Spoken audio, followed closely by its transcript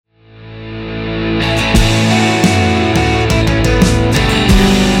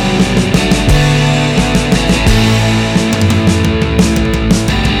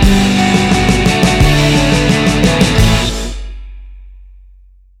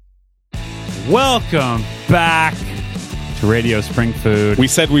Welcome back to Radio Spring Food. We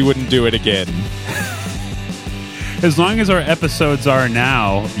said we wouldn't do it again. As long as our episodes are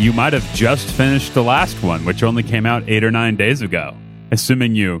now, you might have just finished the last one, which only came out 8 or 9 days ago.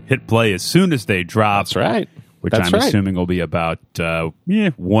 Assuming you hit play as soon as they drop. That's right. Which I'm assuming will be about 1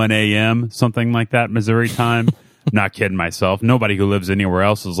 a.m., something like that, Missouri time. Not kidding myself. Nobody who lives anywhere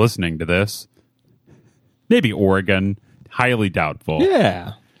else is listening to this. Maybe Oregon. Highly doubtful.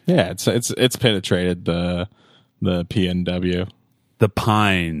 Yeah. Yeah, it's penetrated the PNW. The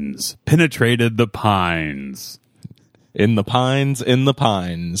Pines. Penetrated the Pines. In the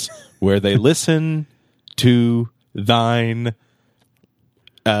pines, where they listen to thine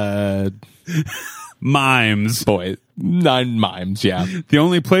mimes. Boy, 9 mimes, yeah. The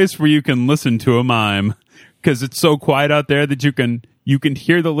only place where you can listen to a mime, because it's so quiet out there that you can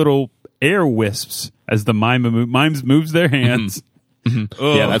hear the little air wisps as the mimes moves their hands. Mm-hmm.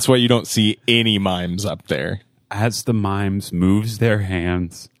 Yeah, that's why you don't see any mimes up there. As the mimes moves their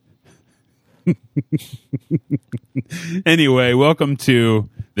hands. Anyway, welcome to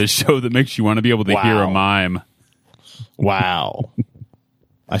the show that makes you want to be able to hear a mime. Wow.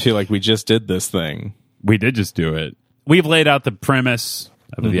 I feel like we just did this thing. We did just do it. We've laid out the premise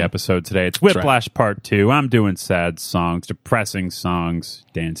of the episode today. It's Whiplash Part 2. I'm doing sad songs, depressing songs.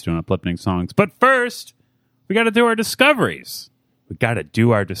 Dan's doing uplifting songs. But first, we got to do our discoveries. We got to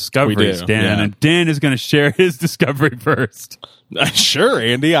do our discoveries, Dan. Yeah. And Dan is going to share his discovery first. Sure,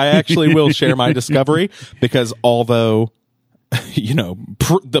 Andy. I actually will share my discovery because although,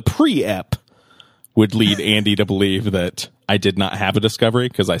 the pre-ep would lead Andy to believe that I did not have a discovery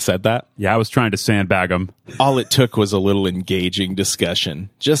because I said that. Yeah, I was trying to sandbag him. All it took was a little engaging discussion.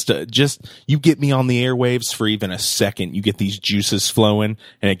 Just you get me on the airwaves for even a second. You get these juices flowing,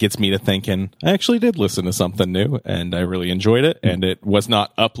 and it gets me to thinking, I actually did listen to something new, and I really enjoyed it, and it was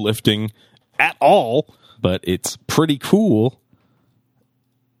not uplifting at all, but it's pretty cool.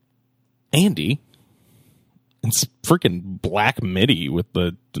 Andy, it's freaking Black Midi with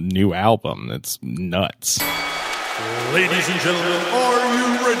the new album. It's nuts. Ladies and gentlemen, are you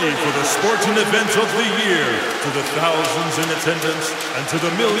ready for the sporting event of the year? To the thousands in attendance and to the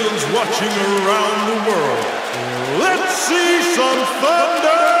millions watching around the world, let's see some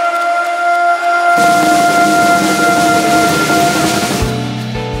thunder!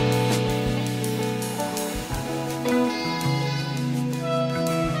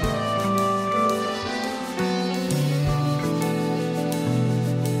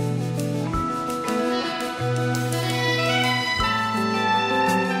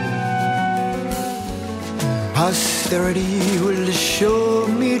 Posterity will show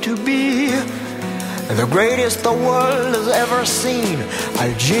me to be the greatest the world has ever seen,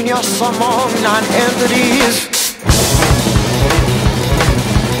 a genius among non-entities.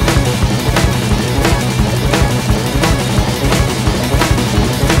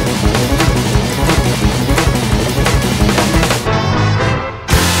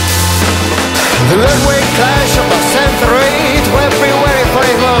 The midway clash of the century, February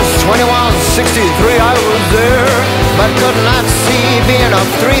 31st, 2163, I was there, but could not see, being a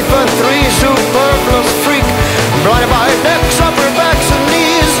 3'3" superfluous freak, blinded by necks, upper backs, and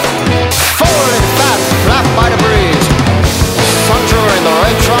knees, falling fat, flapped by the breeze. Sancho in the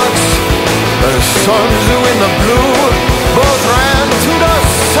red trunks, the Sun Tzu in the blue, both ran to the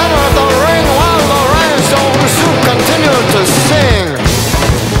center of the ring while the rhinestone soon continued to sing.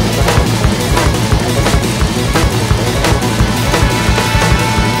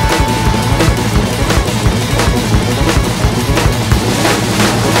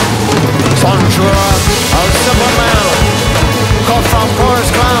 A simple man, caught from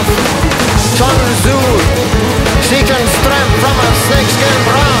Forest Cloud, Sun Tzu, seeking strength from a snakeskin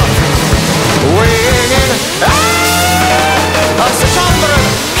broth, weighing in 600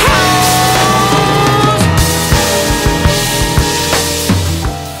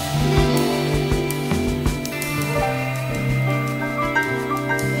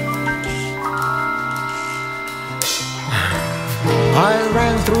 I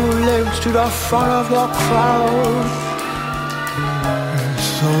ran through legs to the front of the crowd.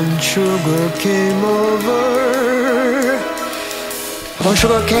 Sun Sugar came over. Sun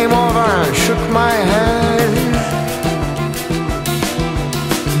Sugar came over and shook my hand.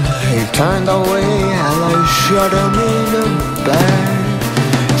 He turned away and I shot him in the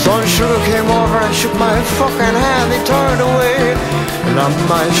back. Sun Sugar came over and shook my fucking hand. He turned away and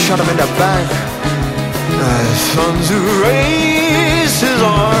I shot him in the back. Sun Tzu raised his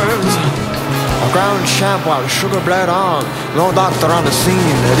arms, a ground champ while Sugar bled on. No doctor on the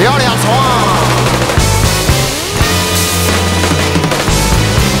scene, the audience won.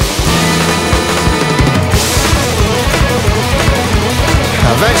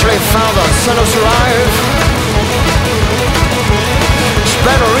 sent us alive.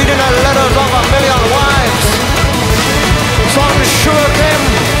 Spent reading the letters of a million wives. Some sugar came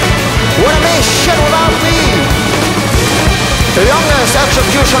when it made shit without me. The youngest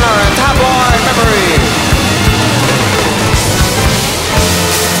executioner in tabloid memory.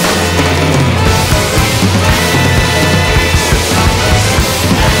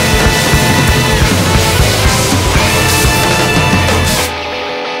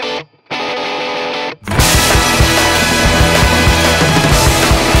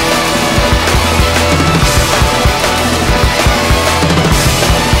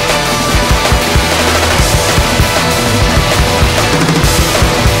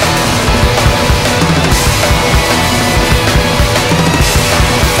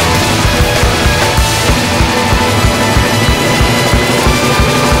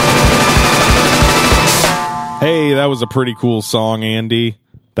 Hey, that was a pretty cool song, Andy.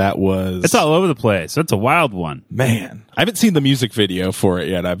 That was... It's all over the place. That's a wild one. Man, I haven't seen the music video for it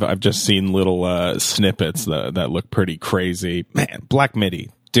yet. I've just seen little snippets that look pretty crazy. Man, Black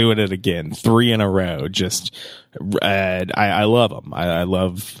Midi doing it again, 3 in a row. Just, I love them. I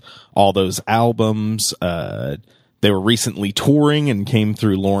love all those albums. They were recently touring and came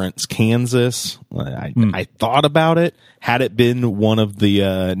through Lawrence, Kansas. I thought about it. Had it been one of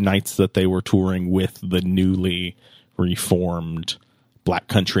the nights that they were touring with the newly reformed Black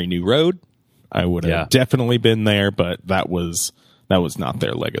Country New Road, I would have definitely been there, but that was not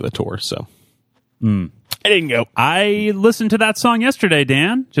their leg of the tour, so I didn't go. I listened to that song yesterday,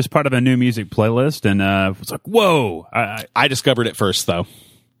 Dan, just part of a new music playlist, and was like, whoa. I discovered it first, though.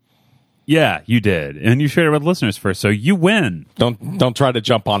 Yeah, you did. And you shared it with listeners first, so you win. Don't try to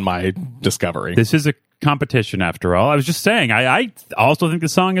jump on my discovery. This is a competition, after all. I was just saying, I also think the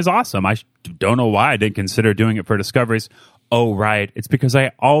song is awesome. I don't know why I didn't consider doing it for discoveries. Oh, right. It's because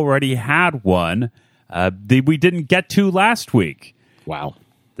I already had one we didn't get to last week. Wow.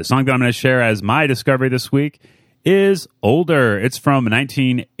 The song that I'm going to share as my discovery this week is older. It's from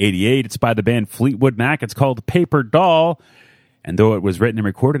 1988. It's by the band Fleetwood Mac. It's called Paper Doll. And though it was written and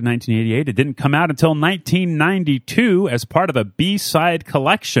recorded in 1988, it didn't come out until 1992 as part of a B-side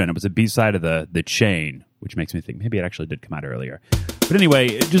collection. It was a B-side of the Chain, which makes me think maybe it actually did come out earlier. But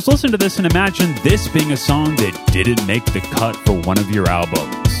anyway, just listen to this and imagine this being a song that didn't make the cut for one of your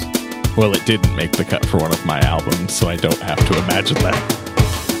albums. Well, it didn't make the cut for one of my albums, so I don't have to imagine that.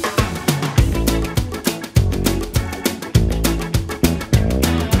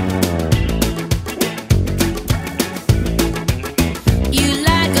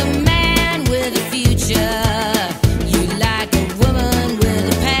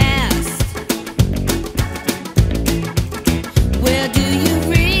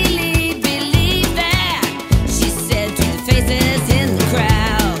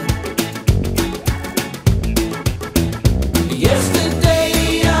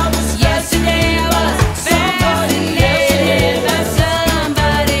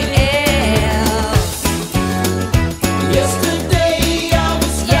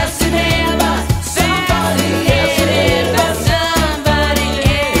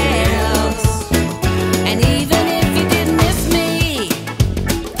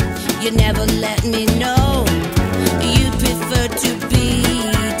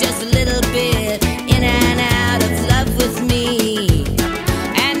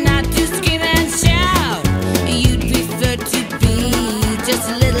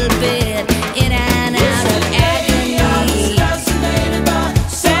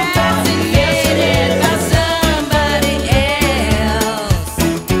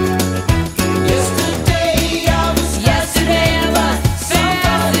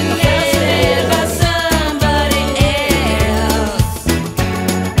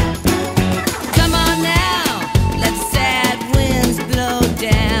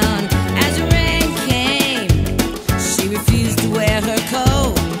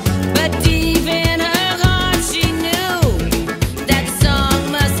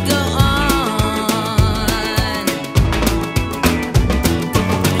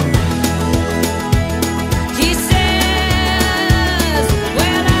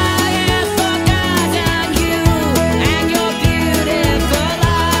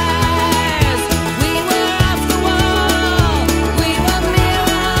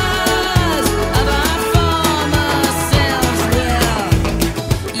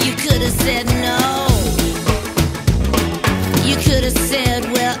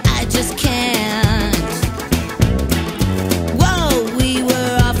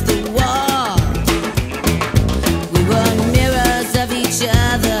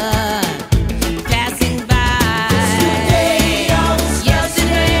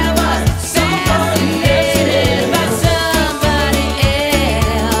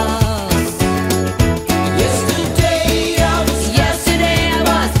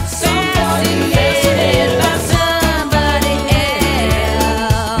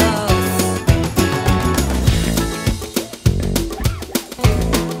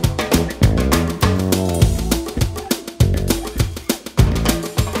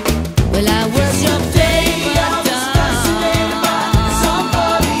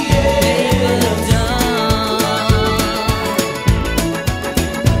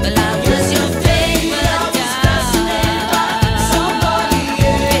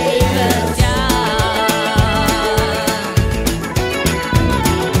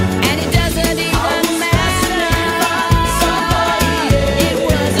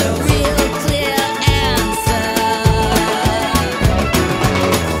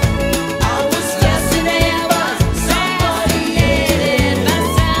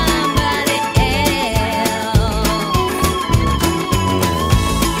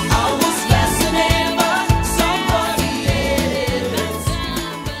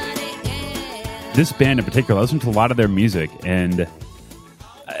 this band in particular, I listen to a lot of their music, and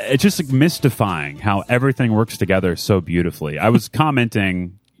it's just like mystifying how everything works together so beautifully. I was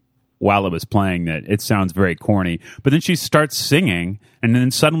commenting while it was playing that it sounds very corny, but then she starts singing, and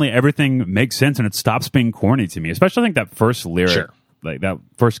then suddenly everything makes sense, and it stops being corny to me. Especially, I think that first lyric, Sure. like that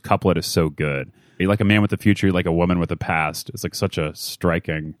first couplet, is so good. You're like a man with a future, you're like a woman with a past. It's like such a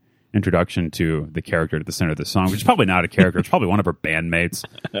striking introduction to the character at the center of the song, which is probably not a character. It's probably one of her bandmates.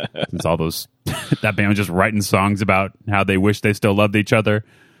 Since all those that band was just writing songs about how they wish they still loved each other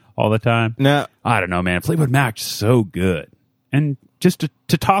all the time. Now, I don't know, man. Fleetwood Mac, so good. And just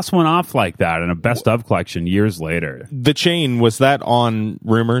to toss one off like that in a best of collection years later. The Chain, was that on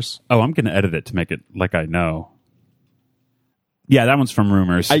Rumors? Oh, I'm going to edit it to make it like I know. Yeah, that one's from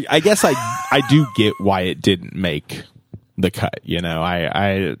Rumors. I guess I do get why it didn't make the cut. You know,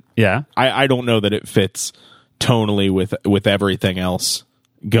 I don't know that it fits tonally with everything else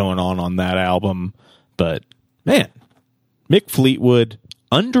going on that album. But man, Mick Fleetwood,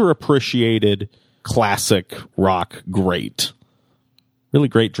 underappreciated classic rock great. Really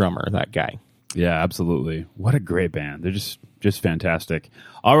great drummer, that guy. Yeah, absolutely. What a great band. They're just fantastic.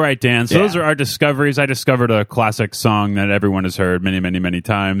 All right, Dan. So those are our discoveries. I discovered a classic song that everyone has heard many, many, many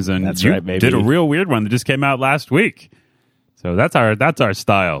times, and That's you right, baby. did a real weird one that just came out last week. So that's our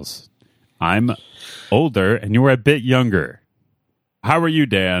styles. I'm older, and you were a bit younger. How are you,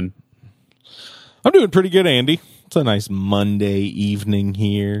 Dan? I'm doing pretty good, Andy. It's a nice Monday evening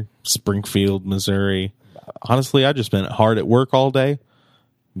here, Springfield, Missouri. Honestly, I just been hard at work all day.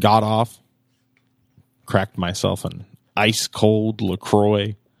 Got off, cracked myself an ice cold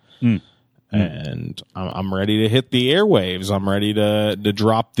LaCroix, and I'm ready to hit the airwaves. I'm ready to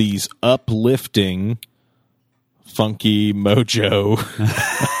drop these uplifting, funky mojo.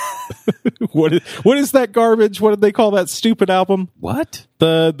 What is that garbage? What did they call that stupid album? What?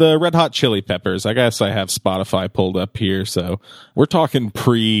 The Red Hot Chili Peppers. I guess I have Spotify pulled up here, so we're talking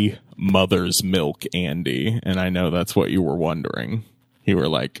pre-Mother's Milk, Andy, and I know that's what you were wondering. You were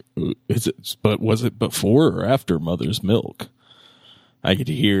like, was it before or after Mother's Milk? I could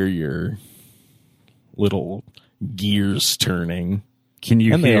hear your little gears turning. Can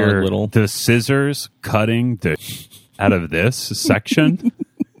you And they are hear little. the scissors cutting out of this section?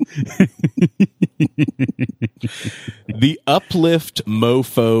 The Uplift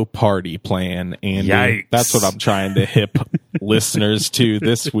Mofo Party Plan, Andy. Yikes. That's what I'm trying to hip listeners to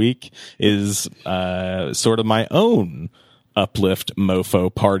this week, is sort of my own Uplift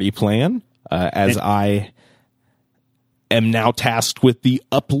Mofo Party Plan, as I am now tasked with the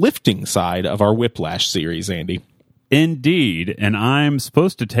uplifting side of our Whiplash series, Andy. Indeed, and I'm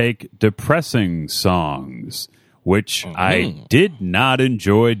supposed to take depressing songs, which I did not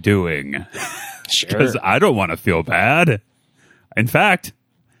enjoy doing. Because I don't want to feel bad. In fact,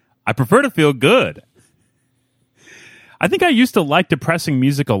 I prefer to feel good. I think I used to like depressing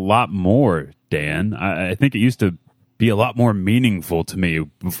music a lot more, Dan. I think it used to be a lot more meaningful to me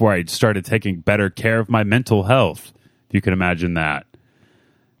before I started taking better care of my mental health, if you can imagine that.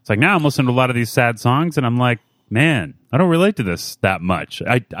 It's like now I'm listening to a lot of these sad songs, and I'm like, man, I don't relate to this that much.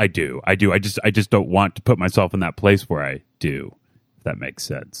 I do. I just don't want to put myself in that place where I do, if that makes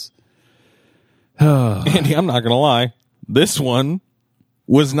sense. Andy, I'm not going to lie. This one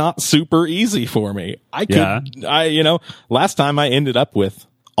was not super easy for me. Last time I ended up with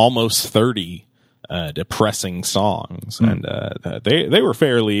almost 30 depressing songs, and they were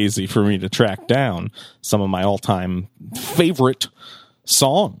fairly easy for me to track down. Some of my all-time favorite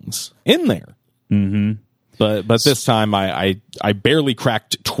songs in there. Mm-hmm. But this time I barely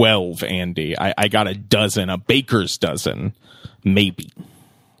cracked 12, Andy. I got a dozen, a baker's dozen, maybe.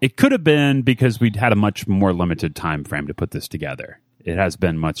 It could have been because we'd had a much more limited time frame to put this together. It has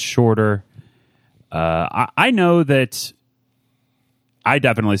been much shorter. I know that I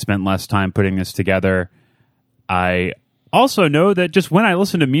definitely spent less time putting this together. I also know that just when I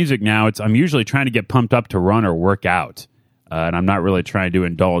listen to music now, I'm usually trying to get pumped up to run or work out. And I'm not really trying to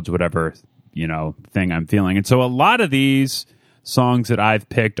indulge whatever, thing I'm feeling. And so a lot of these songs that I've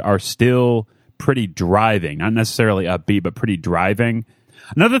picked are still pretty driving, not necessarily upbeat, but pretty driving.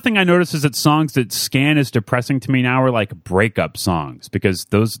 Another thing I notice is that songs that scan as depressing to me now are like breakup songs, because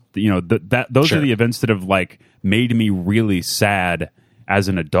those, those are the events that have like made me really sad as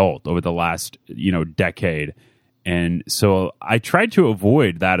an adult over the last, decade. And so I tried to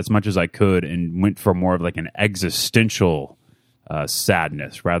avoid that as much as I could and went for more of like an existential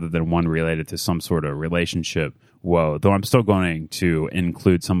sadness rather than one related to some sort of relationship woe, though I'm still going to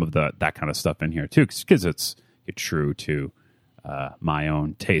include some of that kind of stuff in here too, because it's true to my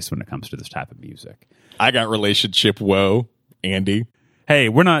own taste when it comes to this type of music. I got relationship woe, Andy. hey,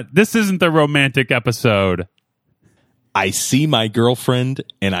 this isn't the romantic episode. I see my girlfriend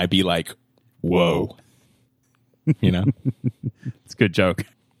and I be like, whoa. You know? It's a good joke.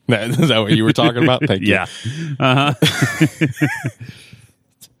 Is that what you were talking about? Thank you. Yeah. Uh-huh.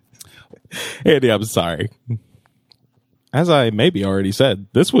 Andy, I'm sorry. As I maybe already said,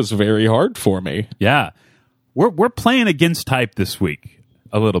 this was very hard for me. Yeah. We're playing against type this week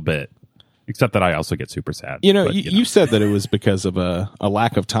a little bit. Except that I also get super sad. You said that it was because of a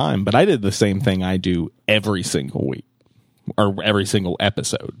lack of time, but I did the same thing I do every single week or every single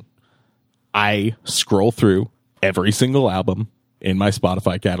episode. I scroll through every single album in my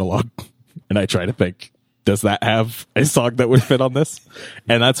Spotify catalog and I try to think, does that have a song that would fit on this?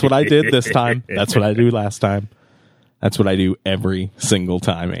 And that's what I did this time. That's what I do last time. That's what I do every single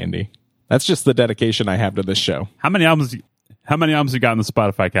time, Andy. That's just the dedication I have to this show. How many albums you got in the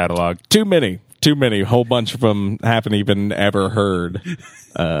Spotify catalog? Too many. A whole bunch of them haven't even ever heard.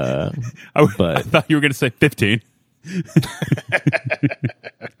 I thought you were going to say 15.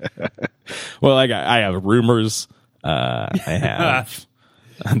 Well, I have Rumors. I have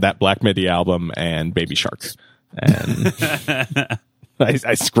that Black Midi album and Baby Shark. And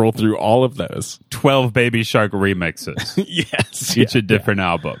I scroll through all of those. 12 Baby Shark remixes. Yes. Each a different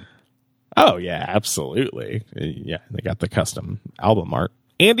album. Oh, yeah, absolutely. Yeah, they got the custom album art.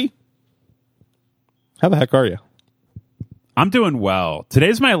 Andy, how the heck are you? I'm doing well.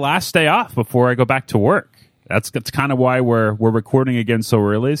 Today's my last day off before I go back to work. That's kind of why we're recording again so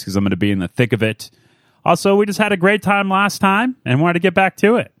early, because I'm going to be in the thick of it. Also, we just had a great time last time and wanted to get back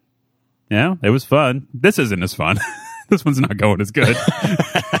to it. Yeah, it was fun. This isn't as fun. This one's not going as good.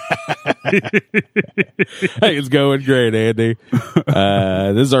 Hey, it's going great, Andy.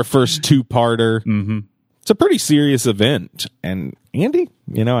 This is our first two-parter. Mm-hmm. It's a pretty serious event. And Andy,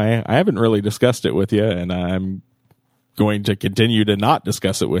 I haven't really discussed it with you, and I'm going to continue to not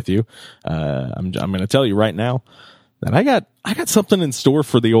discuss it with you. I'm going to tell you right now that I got something in store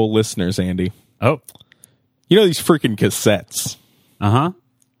for the old listeners, Andy. Oh. These freaking cassettes. Uh-huh.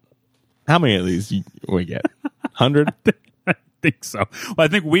 How many of these we get? 100? I think so. Well, I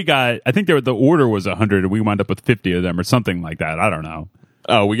think the order was 100 and we wound up with 50 of them or something like that. I don't know.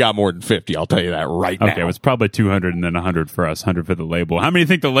 Oh, we got more than 50. I'll tell you that right now. Okay, it was probably 200 and then 100 for us, 100 for the label. How many do you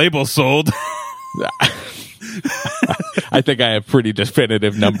think the label sold? I think I have pretty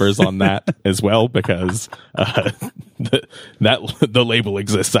definitive numbers on that as well, because the label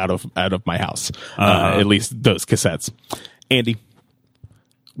exists out of my house. At least those cassettes. Andy,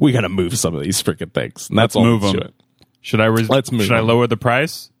 we got to move some of these freaking things. And that's all. Move them. Should I lower the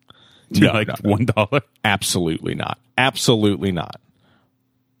price to $1? Absolutely not. Absolutely not.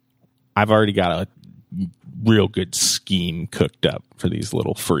 I've already got a real good scheme cooked up for these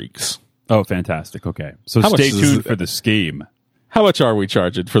little freaks. Oh, fantastic. Okay. So stay tuned for the scheme. How much are we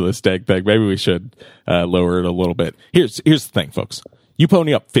charging for this dang thing? Maybe we should lower it a little bit. Here's the thing, folks. You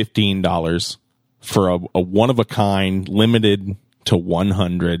pony up $15 for a one-of-a-kind, limited to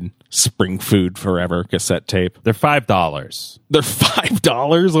 100 Spring Food Forever cassette tape. They're $5. They're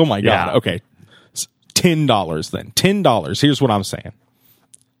 $5? Oh, my God. Yeah. Okay. $10 then. $10. Here's what I'm saying.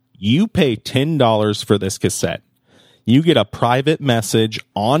 You pay $10 for this cassette. You get a private message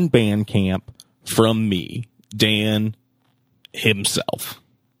on Bandcamp from me, Dan himself.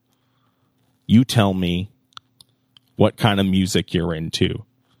 You tell me what kind of music you're into.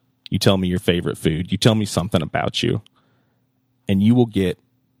 You tell me your favorite food. You tell me something about you. And you will get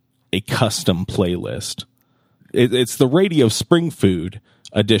a custom playlist. It's the Radio Spring Food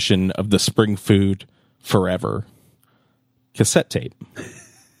edition of the Spring Food Forever cassette tape.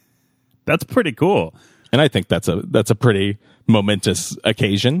 That's pretty cool. And I think that's a pretty momentous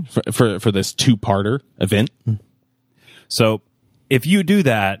occasion for this two-parter event. So if you do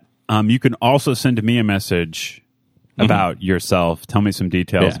that, you can also send me a message about yourself. Tell me some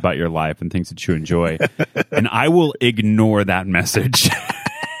details about your life and things that you enjoy. And I will ignore that message.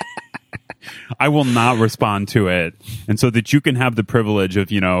 I will not respond to it. And so that you can have the privilege of,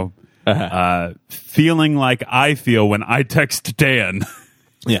 feeling like I feel when I text Dan.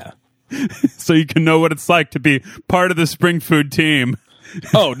 Yeah. So you can know what it's like to be part of the Spring Food team.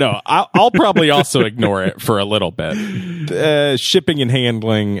 Oh, no. I'll probably also ignore it for a little bit. Shipping and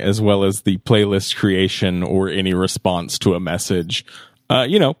handling, as well as the playlist creation or any response to a message,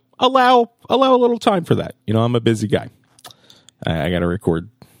 allow a little time for that. I'm a busy guy. I got to record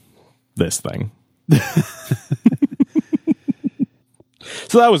this thing.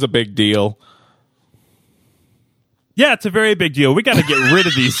 So that was a big deal. Yeah, it's a very big deal. We got to get rid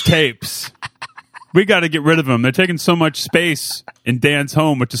of these tapes. We got to get rid of them. They're taking so much space in Dan's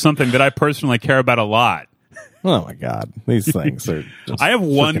home, which is something that I personally care about a lot. Oh my God, these things are. Just I have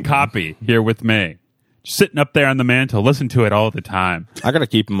one copy here with me, sitting up there on the mantle. Listen to it all the time. I gotta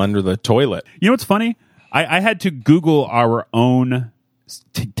keep them under the toilet. You know what's funny? I had to Google our own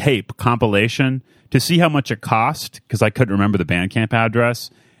tape compilation to see how much it cost because I couldn't remember the Bandcamp address.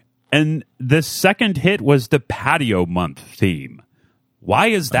 And the second hit was the Patio Month theme. Why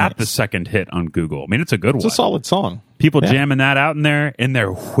is that the second hit on Google? I mean, it's a good one. It's a solid song. People jamming that out in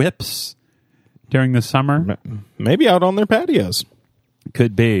their whips during the summer. Maybe out on their patios.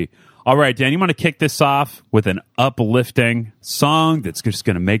 Could be. All right, Dan, you want to kick this off with an uplifting song that's just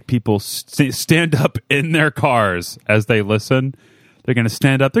going to make people stand up in their cars as they listen. They're going to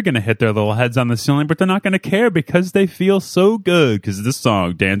stand up. They're going to hit their little heads on the ceiling, but they're not going to care because they feel so good because of this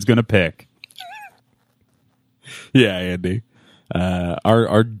song Dan's going to pick. Yeah, Andy.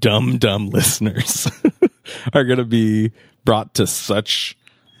 Our dumb listeners are going to be brought to such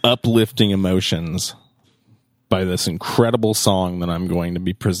uplifting emotions by this incredible song that I'm going to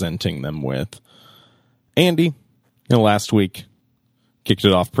be presenting them with. Andy, last week, kicked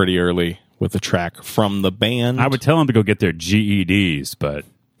it off pretty early with a track from the band. I would tell them to go get their GEDs, but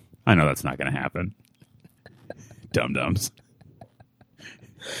I know that's not going to happen. Dum-dums.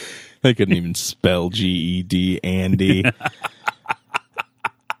 They couldn't even spell GED, Andy.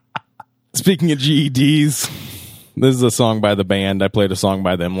 Speaking of GEDs, this is a song by the band. I played a song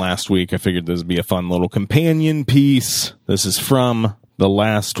by them last week. I figured this would be a fun little companion piece. This is from The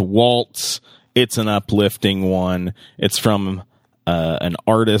Last Waltz. It's an uplifting one. It's from an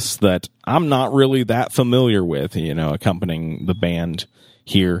artist that I'm not really that familiar with, accompanying the band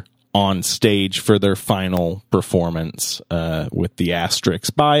here on stage for their final performance with the asterisks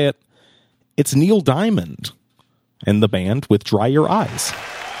by it. It's Neil Diamond and the band with Dry Your Eyes.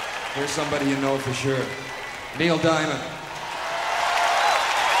 Here's somebody you know for sure. Neil Diamond.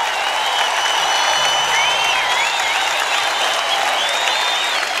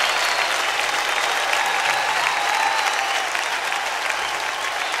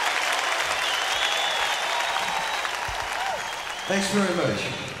 Thanks very much.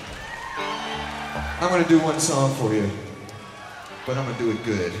 I'm going to do one song for you, but I'm going to do it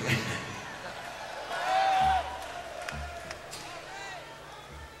good.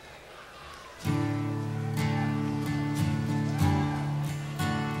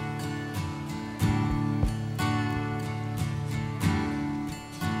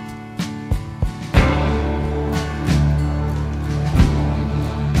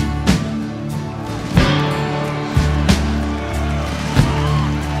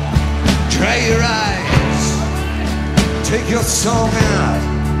 Your song out.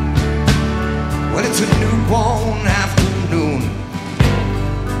 Well, it's a newborn afternoon,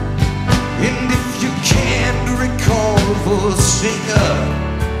 and if you can't recall the singer,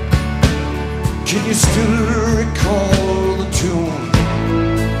 can you still recall the tune?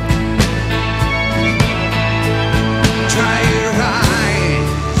 Dry your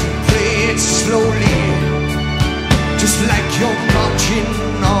eyes and play it slowly, just like you're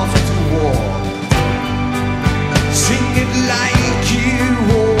marching off to war. Sing it like you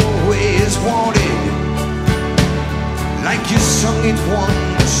always wanted, like you sung it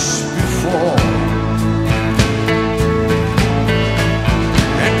once before.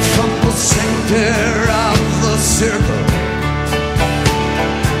 And from the center of the circle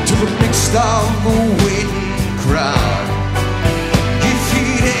to the midst of the waiting crowd, if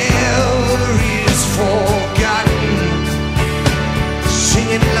it ever is forgotten, sing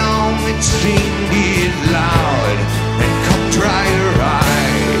it long and sing it loud. Dry your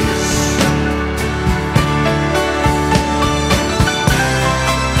eyes.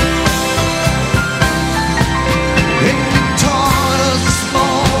 And you taught us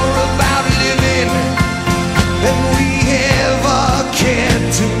more about living than we ever cared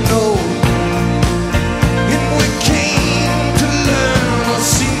to know.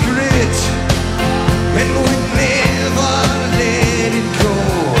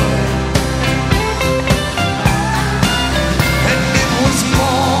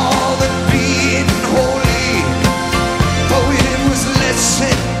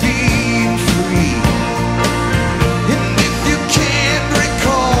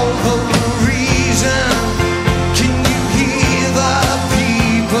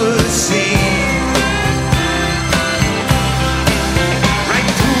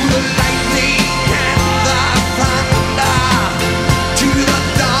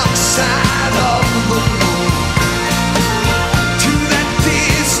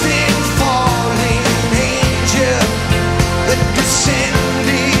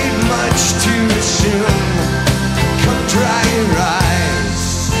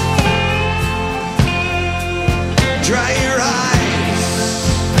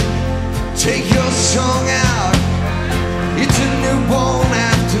 tongue out. It's a newborn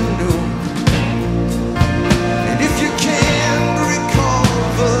afternoon. And if you can't recall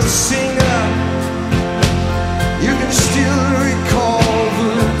the singer, you can still recall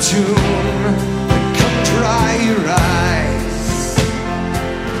the tune. And come dry your eyes.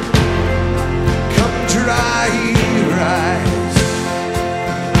 Come dry your eyes.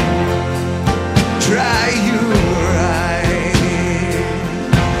 Dry your eyes.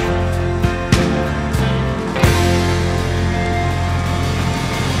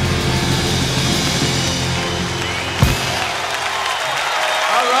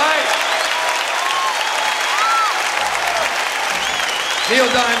 All right. Neil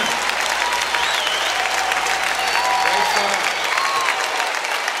Diamond. Great song.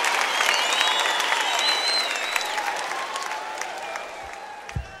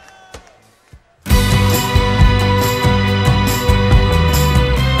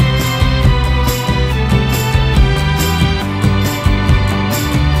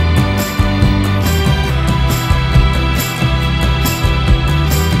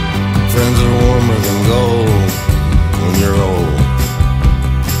 Friends are warmer than gold when you're old.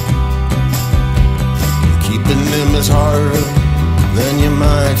 Keeping them is harder than you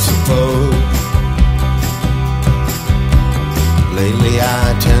might suppose. Lately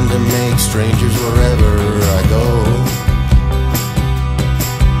I tend to make strangers wherever I go.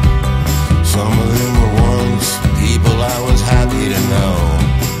 Some of them were once people I was happy to know.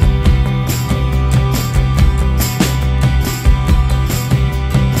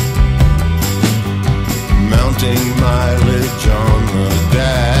 Mounting mileage on the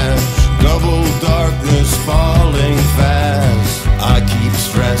dash, double darkness falling fast. I keep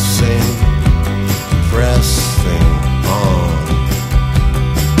stressing, pressing on.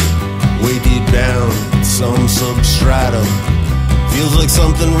 Way deep down, some substratum, feels like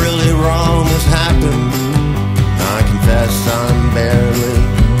something really wrong has happened. I confess I'm barely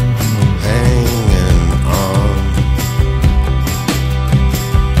hanging on.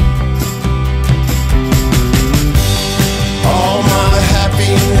 All my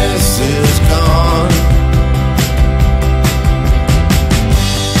happiness is gone.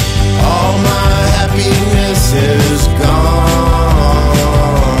 All my happiness is gone.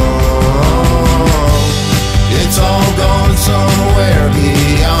 It's all gone somewhere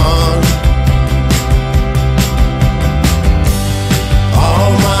beyond.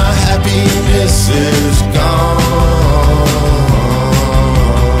 All my happiness is gone.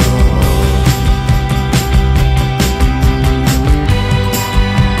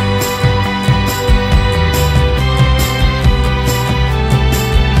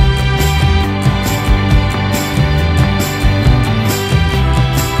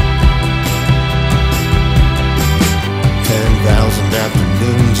 10,000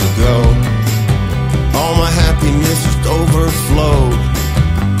 afternoons ago, all my happiness just overflowed.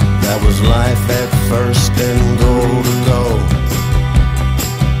 That was life at first and goal to go.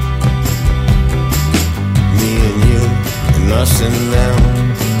 Me and you and us and them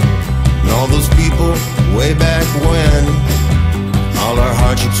and all those people way back when. All our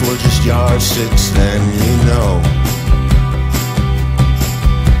hardships were just yardsticks then, you know.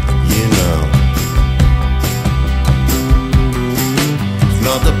 You know. It's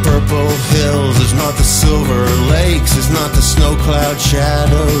not the purple hills, it's not the silver lakes, it's not the snow cloud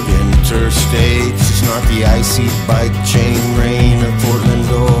shadowed interstates, it's not the icy bike chain rain of Portland,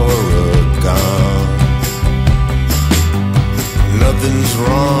 Oregon. Nothing's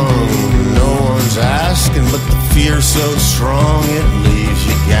wrong, no one's asking, but the fear's so strong it leaves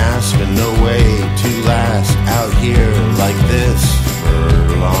you gasping. No way to last out here like this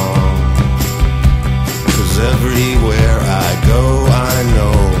for long. 'Cause everywhere I go, I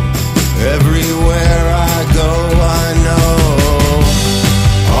know. Everywhere I go, I know.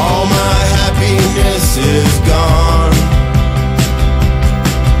 All my happiness is gone.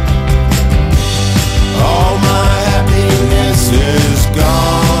 All my happiness is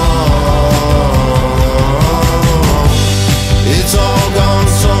gone. It's all gone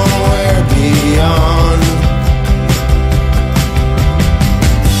somewhere beyond.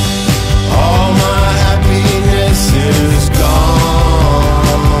 All my happiness is gone.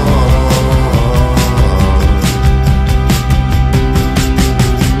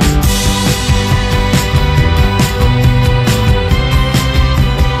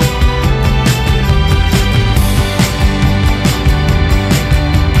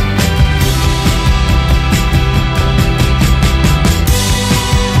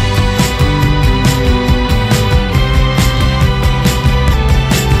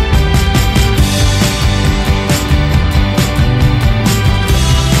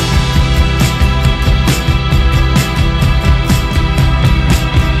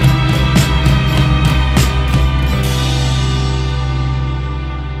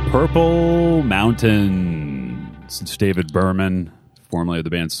 Mountains. It's David Berman, formerly of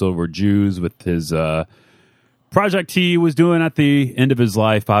the band Silver Jews, with his project he was doing at the end of his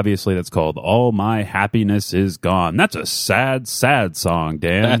life. Obviously, that's called All My Happiness Is Gone. That's a sad, sad song,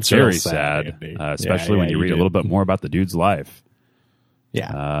 Dan. That's very real sad, especially when you read a little bit more about the dude's life.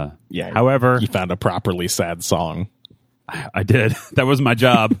 Yeah. However, you found a properly sad song. I did. That was my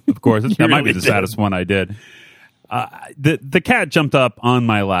job, of course. That might be the saddest one I did. The cat jumped up on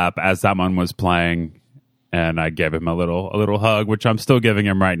my lap as that one was playing, and I gave him a little hug, which I'm still giving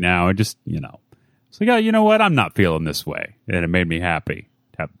him right now. And just, so yeah, you know what? I'm not feeling this way, and it made me happy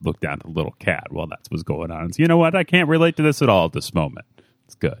to look down at the little cat while that's what's going on. And so, you know what? I can't relate to this at all at this moment.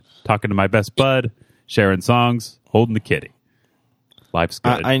 It's good. Talking to my best bud, sharing songs, holding the kitty. Life's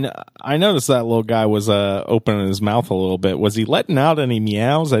good. I noticed that little guy was opening his mouth a little bit. Was he letting out any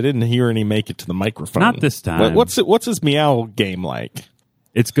meows? I didn't hear any make it to the microphone. Not this time. What's his meow game like?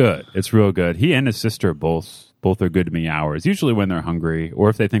 It's good. It's real good. He and his sister both are good meowers. Usually when they're hungry or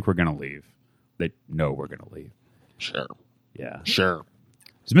if they think we're going to leave. They know we're going to leave. Sure. Yeah. Sure.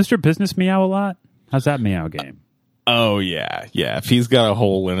 Does Mr. Business meow a lot? How's that meow game? Oh, yeah. Yeah. If he's got a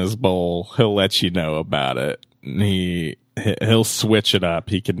hole in his bowl, he'll let you know about it. He'll switch it up.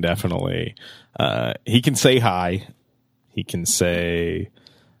 He can definitely, he can say hi. He can say,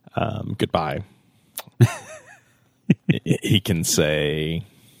 goodbye. He can say,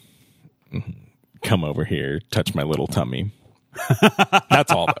 come over here, touch my little tummy.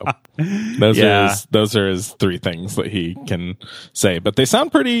 That's all though. Those are his three things that he can say, but they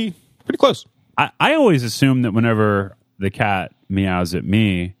sound pretty close. I always assume that whenever the cat meows at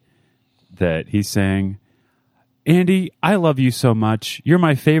me, that he's saying, Andy, I love you so much. You're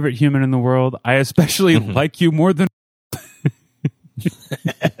my favorite human in the world. I especially like you more than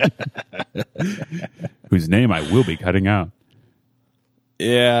whose name I will be cutting out.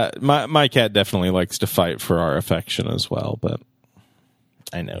 Yeah, my cat definitely likes to fight for our affection as well, but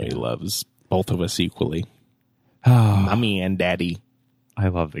I know he loves both of us equally. Mommy and Daddy. I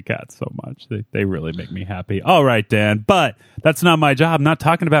love the cats so much. They really make me happy. All right, Dan, but that's not my job. I'm not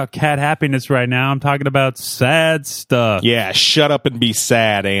talking about cat happiness right now. I'm talking about sad stuff. Yeah, shut up and be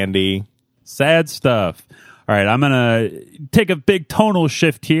sad, Andy. Sad stuff. All right, I'm going to take a big tonal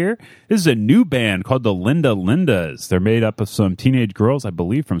shift here. This is a new band called the Linda Lindas. They're made up of some teenage girls, I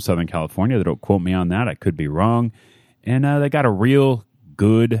believe, from Southern California. They don't quote me on that. I could be wrong. And they got a real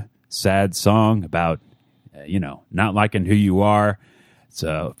good, sad song about, not liking who you are. It's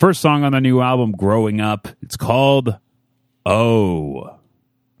the first song on the new album, Growing Up. It's called Oh,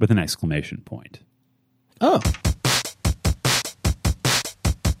 with an exclamation point. Oh.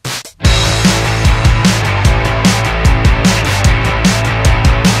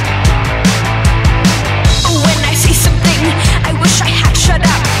 When I say something, I wish I had shut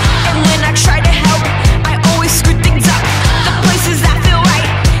up. And when I try to help, I always screw things up. The places that feel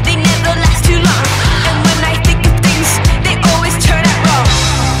right, they never last too long. And when I think of things, they always turn out wrong.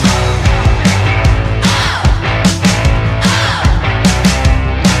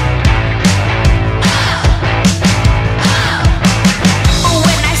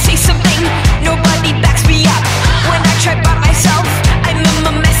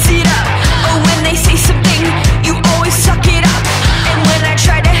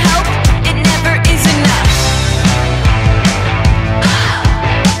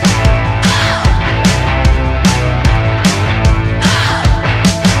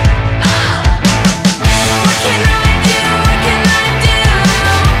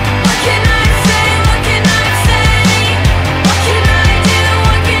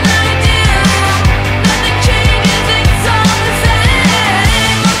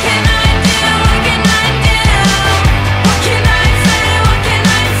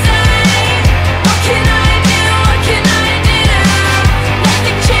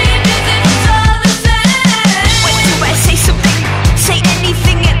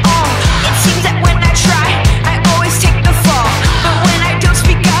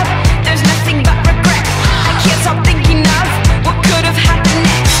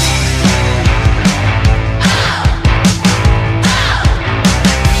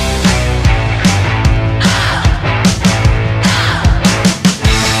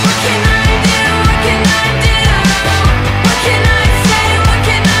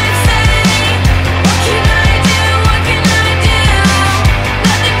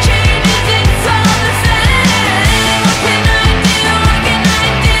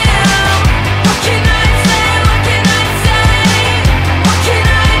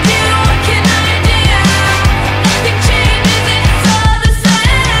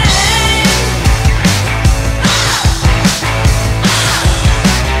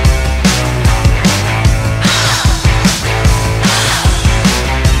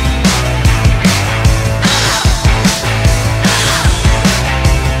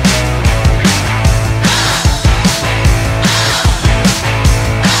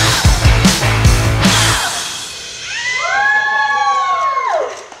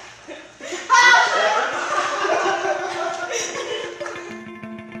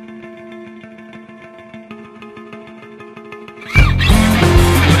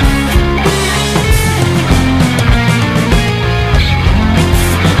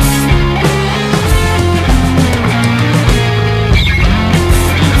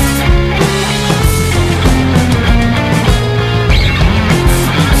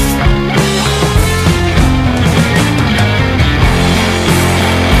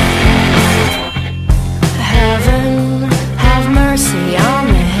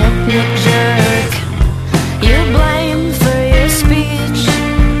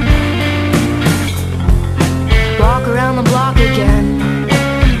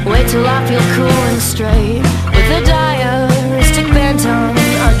 till I feel cool and straight. With a diaristic bent on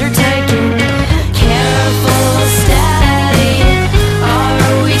undertaking. Careful, steady,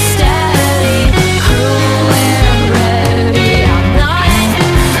 are we steady? Cruel and ready. I'm not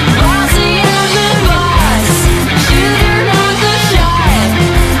bossy, I'm the boss. Shooter, not the shot.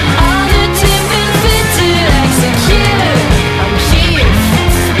 On the tip and fit to execute. I'm chief,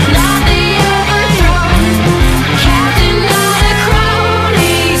 not the overthrown. Captain, not a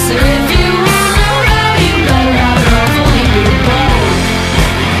crony. So if you wanna row, you better have a fully your boat.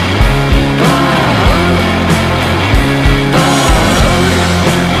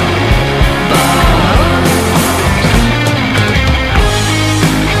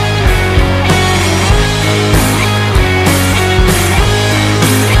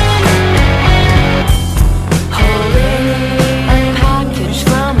 Holding a package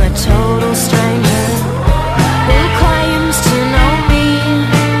from a total stranger who claims to know me.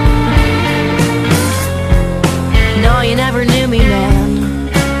 No, you never knew me, man.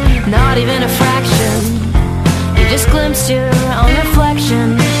 Not even a fraction. You just glimpsed your own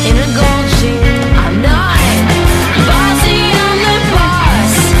reflection in a gold sheet. I'm not bossy, I'm the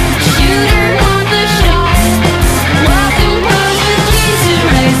boss. Shooter, not the shot. Welcome, pose with keys to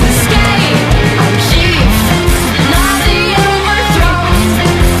raise the skate. I'm chief, not the overthrown.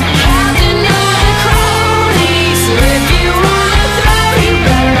 Captain, not a crony. So if you wanna throw, you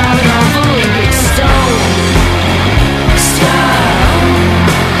better have an awfully big stone. Stone.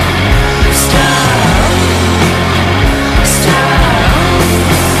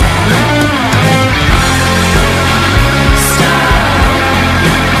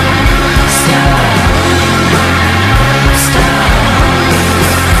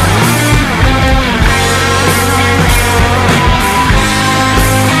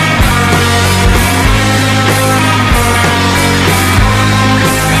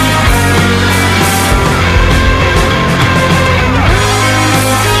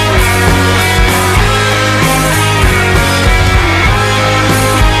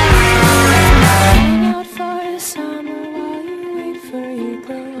 Hang out for the summer while you wait for your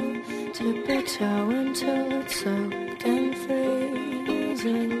girl to toe until it's soaked and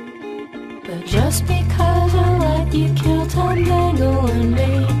freezing. But just because I let you kill Tom Dangle and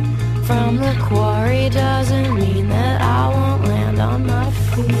me from the quarry doesn't mean that I won't land on my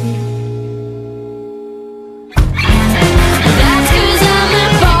feet. That's 'cause I'm the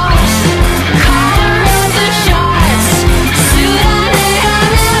boss, caller of the shots. Suit I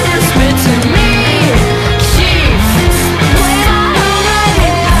never spit to me. Chief, play my own right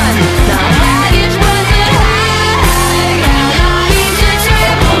hand. Not baggage with the hag. And I need to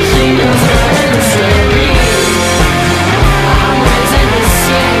triple. She knows her history. I'm raising the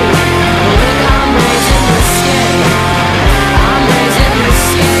sea. Look, I'm raising the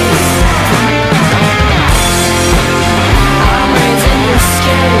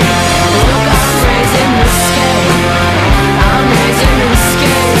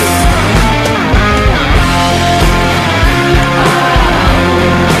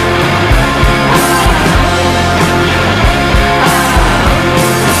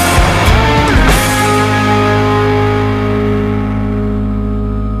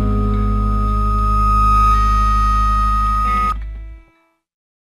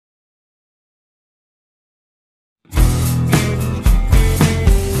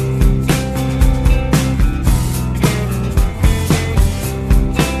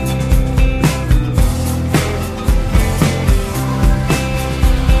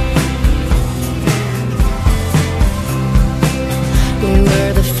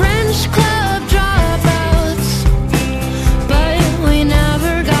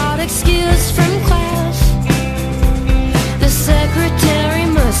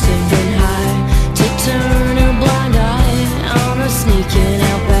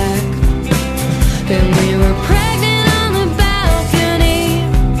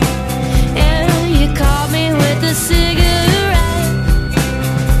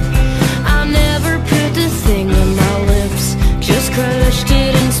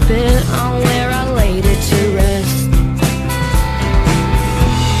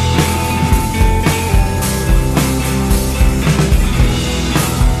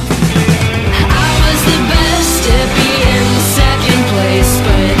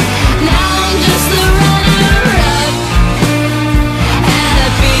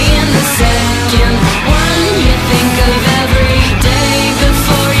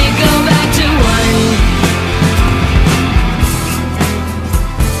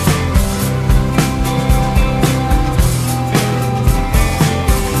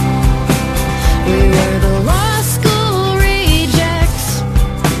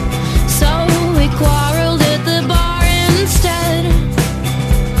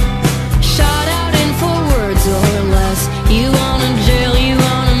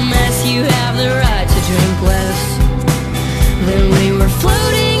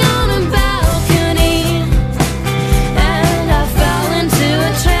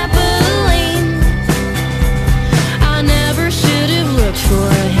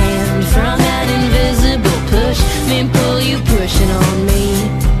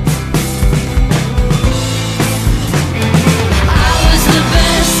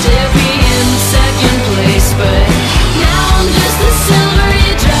place, but now I'm just the silver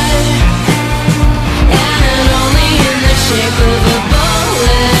you dread, and only in the shape of a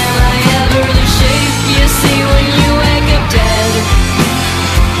bullet am I ever the shape you see when you wake up dead.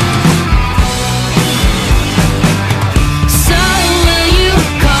 So will you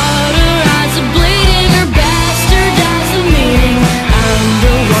cauterize a bleeding or bastardize the meaning? I'm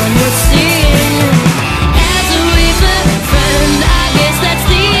the one you're seeing. As a weaver friend, I guess that's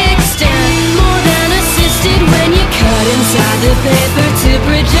the extent. More than assisted when you cut inside the paper to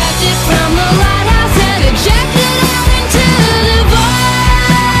project it from the lighthouse and eject it out into the void.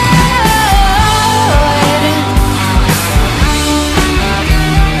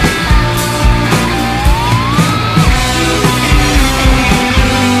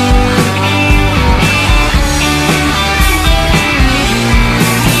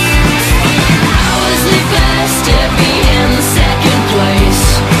 I was the best to be in second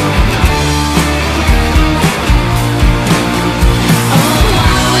place. Oh,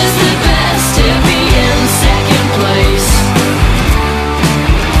 I was the best to be in second place.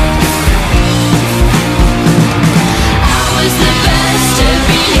 I was the best to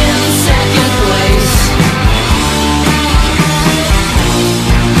be in second place.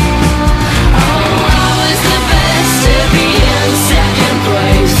 Oh, I was the best to be in second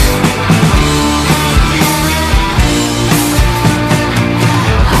place.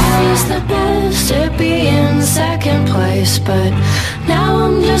 I was the best to be in second place, but now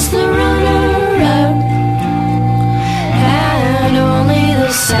I'm just the runner-up, and only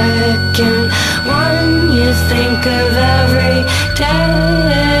the second one you think of every day.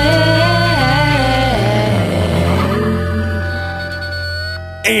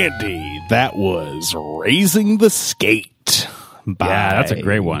 Andy, that was Raising the Skate. Yeah, that's a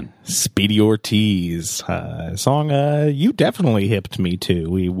great one. Speedy Ortiz. Song you definitely hipped me to.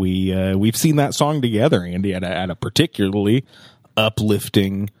 We've seen that song together, Andy, at a particularly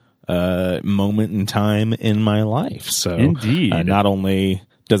uplifting moment in time in my life. So Indeed. Not only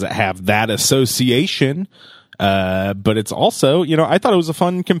does it have that association, but it's also, I thought it was a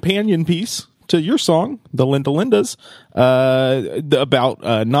fun companion piece to your song, the Linda Lindas,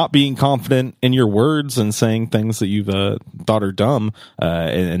 about not being confident in your words and saying things that you've thought are dumb.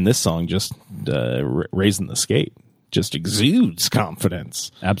 And this song just Raising the Skate just exudes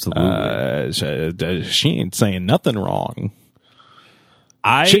confidence. Absolutely. She ain't saying nothing wrong.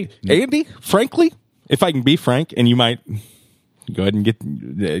 Andy, frankly, if I can be frank, and you might go ahead and get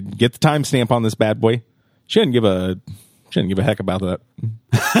the timestamp on this bad boy, she didn't give a heck about that.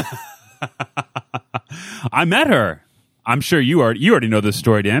 I met her. I'm sure you already know this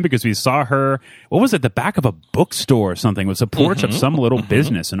story, Dan, because we saw her. What was it? The back of a bookstore or something. It was a porch of some little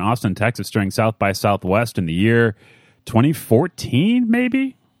business in Austin, Texas, during South by Southwest in the year 2014,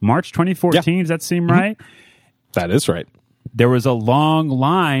 maybe March 2014. Yeah. Does that seem right? That is right. There was a long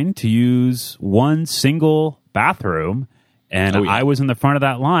line to use one single bathroom, and I was in the front of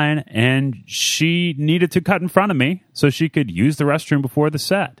that line, and she needed to cut in front of me so she could use the restroom before the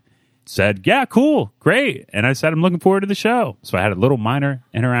set. Said, yeah, cool, great. And I said, I'm looking forward to the show. So I had a little minor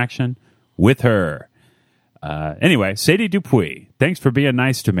interaction with her. Anyway, Sadie Dupuis, thanks for being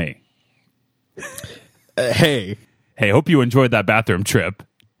nice to me. Hey, hope you enjoyed that bathroom trip.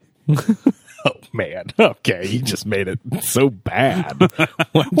 Oh, man. Okay, you just made it so bad.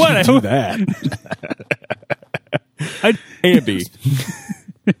 Why'd you do that? Andy.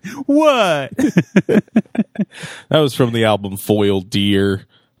 What? That was from the album Foiled Deer.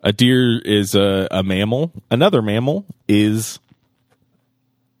 A deer is a mammal. Another mammal is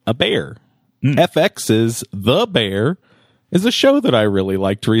a bear. FX's The Bear is a show that I really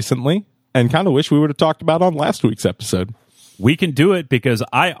liked recently and kind of wish we would have talked about on last week's episode. We can do it because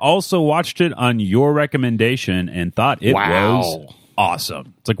I also watched it on your recommendation and thought it was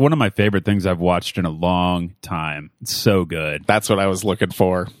awesome. It's like one of my favorite things I've watched in a long time. It's so good. That's what I was looking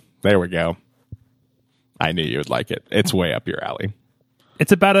for. There we go. I knew you would like it. It's way up your alley.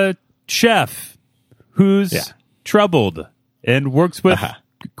 It's about a chef who's troubled and works with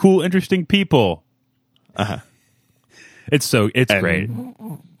cool, interesting people. It's great.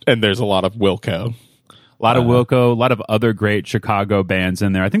 And there's a lot of Wilco. A lot of Wilco, a lot of other great Chicago bands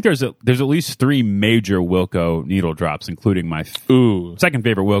in there. I think there's at least 3 major Wilco needle drops, including my second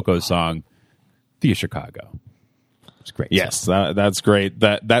favorite Wilco song, Via Chicago. It's great. Yes, that's great.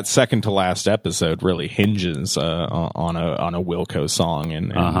 That second to last episode really hinges on a Wilco song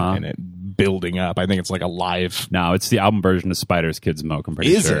and it building up. I think it's like a live. No, it's the album version of Spider's Kid Smoke. I'm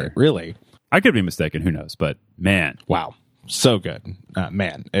pretty sure. Is it really? I could be mistaken. Who knows? But man, wow. So good,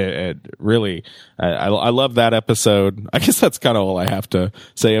 man. It really, I love that episode. I guess that's kind of all I have to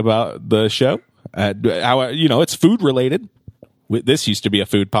say about the show. It's food related. This used to be a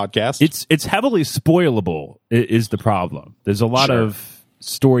food podcast. It's heavily spoilable is the problem. There's a lot of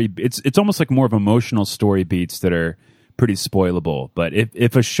story. It's almost like more of emotional story beats that are pretty spoilable. But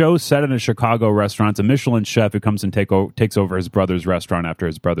if a show set in a Chicago restaurant, it's a Michelin chef who comes and takes over his brother's restaurant after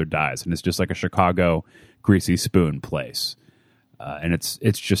his brother dies, and it's just like a Chicago greasy spoon place. And it's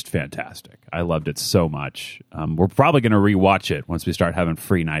just fantastic. I loved it so much. We're probably going to rewatch it once we start having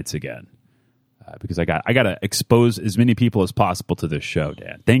free nights again, because I got to expose as many people as possible to this show.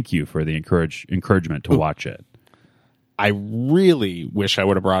 Dan, thank you for the encouragement to watch it. I really wish I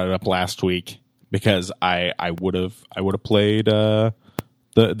would have brought it up last week, because I would have played the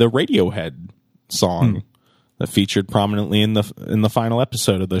Radiohead song that featured prominently in the final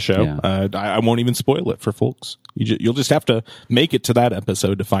episode of the show. Yeah. I won't even spoil it for folks. You'll just have to make it to that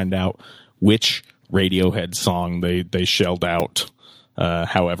episode to find out which Radiohead song they shelled out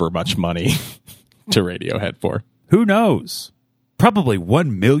however much money to Radiohead for. Who knows? Probably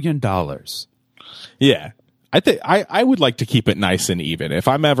 $1 million. Yeah. I think I would like to keep it nice and even. If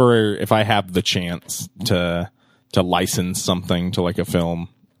I have the chance to license something to like a film,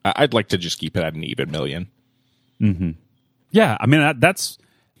 I'd like to just keep it at an even million. Mm-hmm. Yeah, I mean that's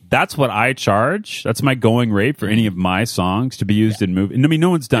what I charge. That's my going rate for any of my songs to be used in movies. I mean,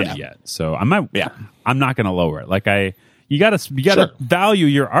 no one's done it yet, so I'm not going to lower it. Like you gotta value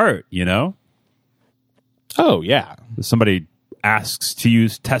your art, you know. Oh yeah. If somebody asks to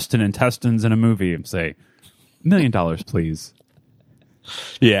use Testin Intestines in a movie and say, $1 million, please.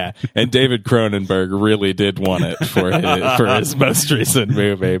 Yeah, and David Cronenberg really did want it for his most recent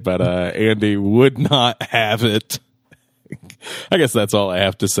movie, but Andy would not have it. I guess that's all I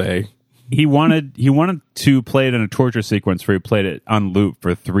have to say. He wanted to play it in a torture sequence where he played it on loop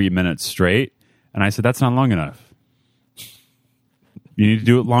for 3 minutes straight, and I said, that's not long enough. You need to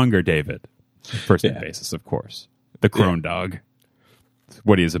do it longer, David. First name basis, of course. The Crone Dog.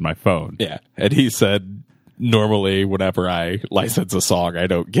 What he is in my phone. Yeah, and he said, normally, whenever I license a song, I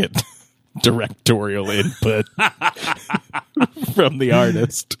don't get directorial input from the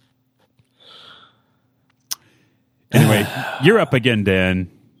artist. Anyway, you're up again, Dan.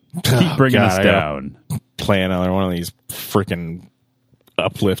 Keep bringing us down. Play another one of these freaking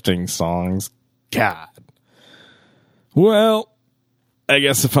uplifting songs. God. Well, I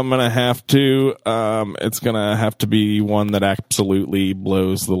guess if I'm going to have to, it's going to have to be one that absolutely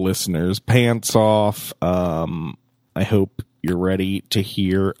blows the listeners' pants off. I hope you're ready to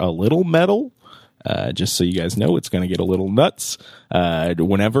hear a little metal. Just so you guys know, it's going to get a little nuts.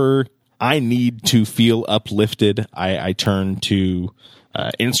 Whenever I need to feel uplifted, I turn to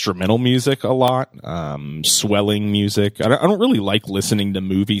instrumental music a lot, swelling music. I don't really like listening to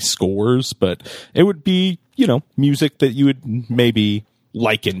movie scores, but it would be, music that you would maybe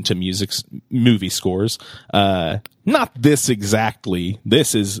liken to movie scores. Not this exactly.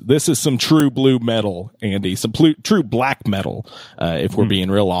 This is some true blue metal, Andy. Some true black metal, if we're being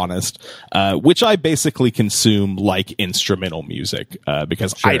real honest. Which I basically consume like instrumental music,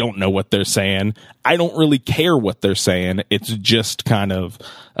 because I don't know what they're saying. I don't really care what they're saying. It's just kind of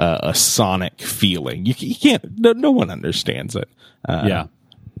a sonic feeling. You can't. No one understands it. Yeah.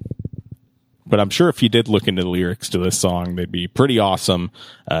 But I'm sure if you did look into the lyrics to this song, they'd be pretty awesome,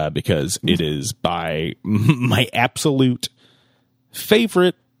 because it is by my absolute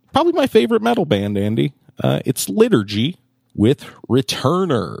favorite, probably my favorite metal band, Andy. It's Liturgy with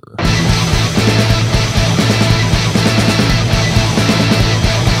Returner. Returner.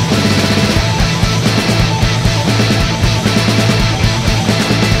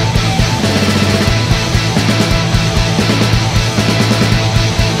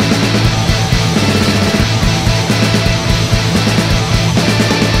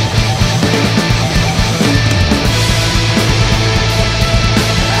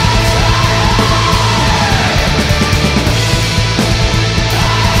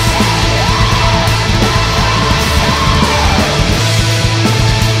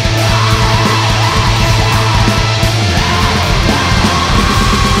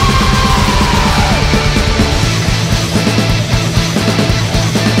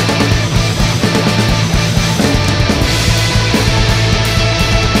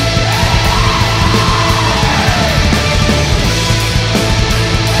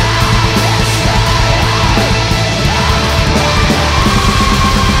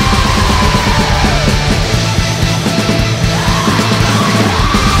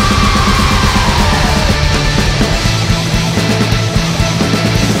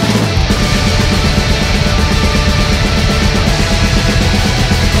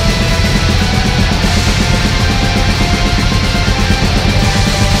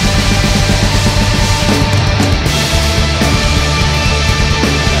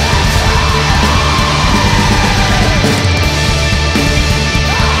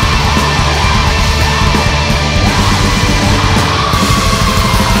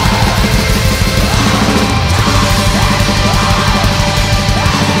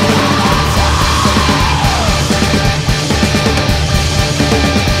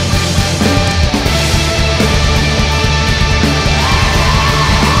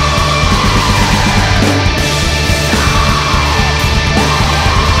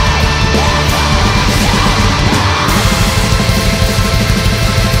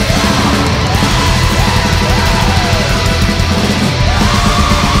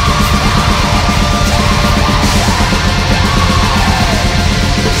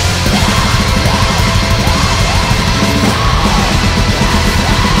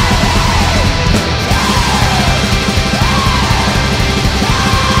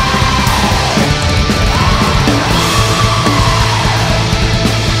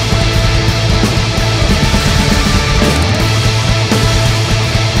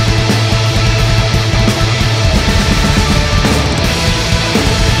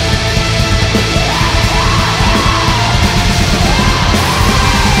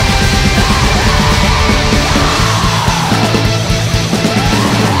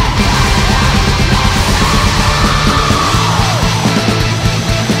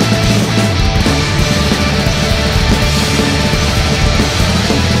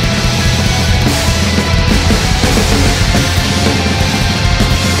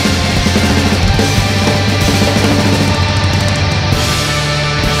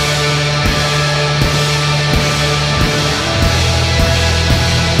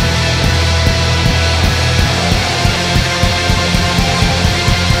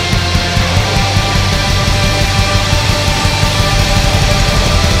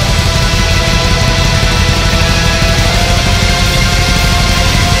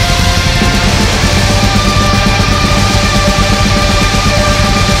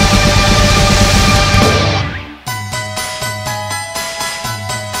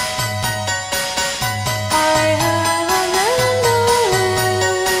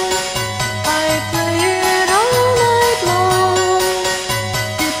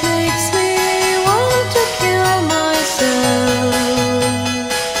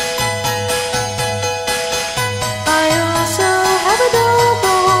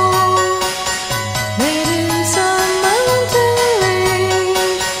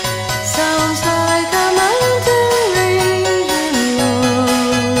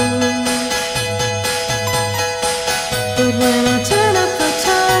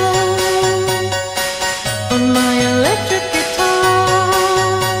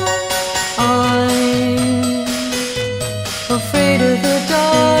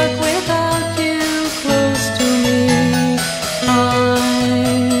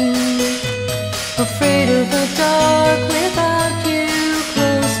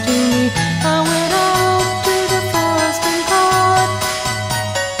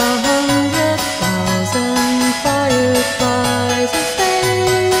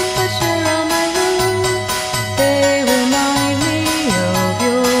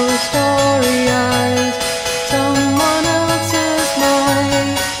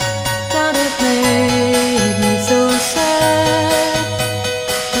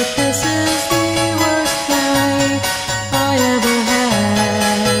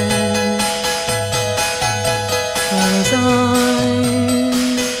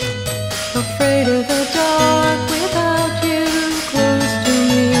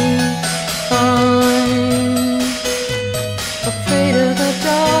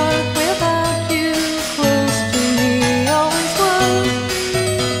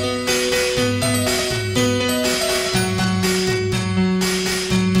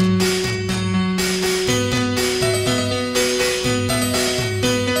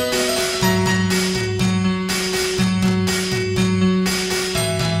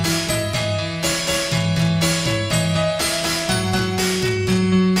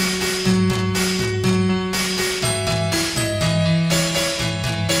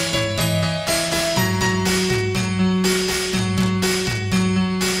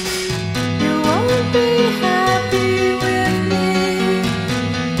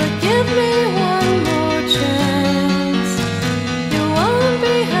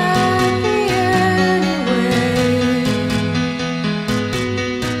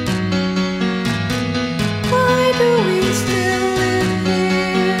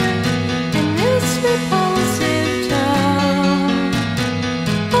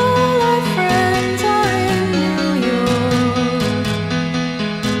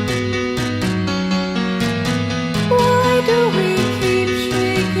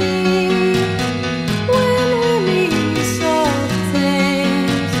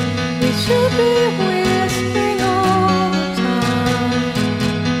 should be whispering all the time.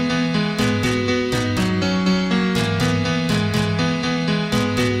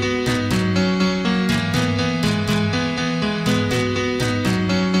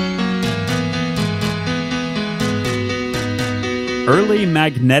 Early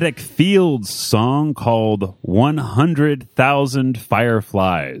Magnetic Fields song called 100,000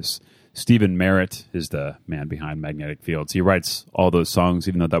 Fireflies. Stephen Merritt is the man behind Magnetic Fields. He writes all those songs,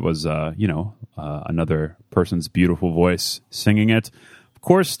 even though that was, another person's beautiful voice singing it. Of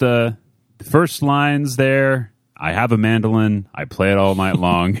course, the first lines there, I have a mandolin, I play it all night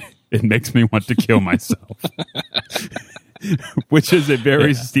long, it makes me want to kill myself. Which is a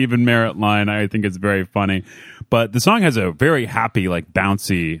very Stephen Merritt line. I think it's very funny. But the song has a very happy, like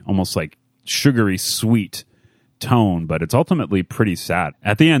bouncy, almost like sugary sweet tone, but it's ultimately pretty sad.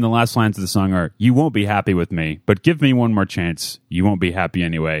 At the end, the last lines of the song are, you won't be happy with me, but give me one more chance. You won't be happy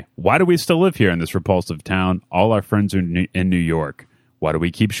anyway. Why do we still live here in this repulsive town? All our friends are in New York. Why do we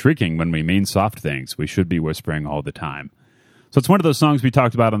keep shrieking when we mean soft things? We should be whispering all the time. So it's one of those songs we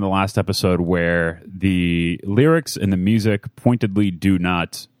talked about in the last episode where the lyrics and the music pointedly do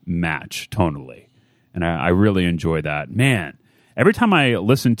not match tonally. And I really enjoy that. Man, every time I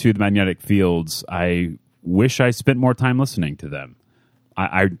listen to the Magnetic Fields, I wish I spent more time listening to them.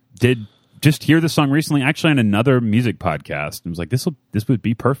 I did just hear the song recently, actually on another music podcast, and was like, this would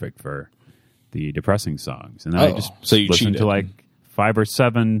be perfect for the depressing songs. And then I just listened to like five or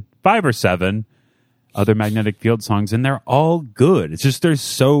seven other Magnetic Field songs, and they're all good. It's just there's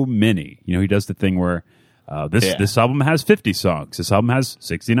so many. You know, he does the thing where this album has 50 songs. This album has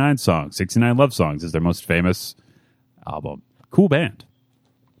 69 songs. 69 Love Songs is their most famous album. Cool band.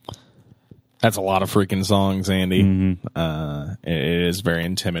 That's a lot of freaking songs, Andy. Mm-hmm. It is very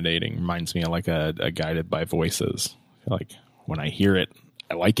intimidating. Reminds me of like a Guided by Voices. Like when I hear it,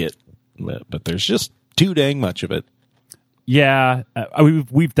 I like it, but there's just too dang much of it. Yeah,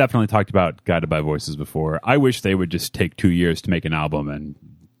 we've definitely talked about Guided by Voices before. I wish they would just take 2 years to make an album and,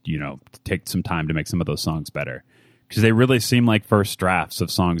 take some time to make some of those songs better. Because they really seem like first drafts of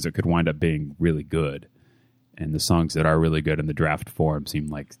songs that could wind up being really good. And the songs that are really good in the draft form seem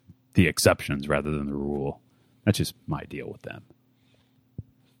like the exceptions rather than the rule. That's just my deal with them.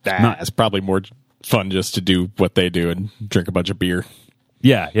 It's probably more fun just to do what they do and drink a bunch of beer.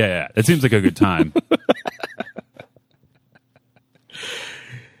 Yeah. It seems like a good time.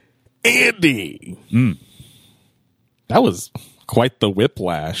 Andy! That was quite the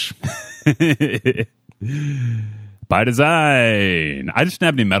whiplash. By design. I just didn't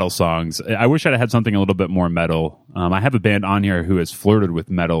have any metal songs. I wish I'd had something a little bit more metal. I have a band on here who has flirted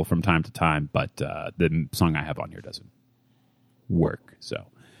with metal from time to time, but the song I have on here doesn't work. So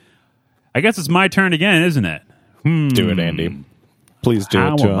I guess it's my turn again, isn't it? Do it, Andy. Please do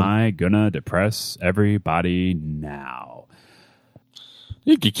it to him. How am I gonna depress everybody now?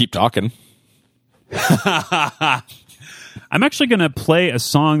 You can keep talking. I'm actually going to play a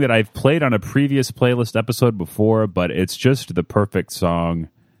song that I've played on a previous playlist episode before, but it's just the perfect song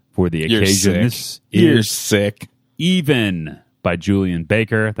for the occasion. You're sick. Even by Julian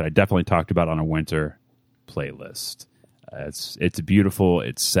Baker, that I definitely talked about on a winter playlist. It's beautiful.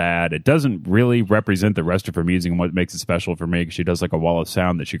 It's sad. It doesn't really represent the rest of her music and what makes it special for me, because she does like a wall of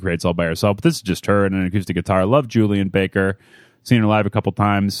sound that she creates all by herself. But this is just her and an acoustic guitar. I love Julian Baker. Seen her live a couple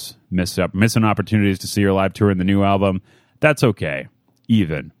times. Missing opportunities to see her live tour in the new album. That's okay.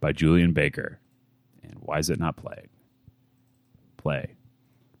 Even by Julian Baker. And why is it not playing? Play.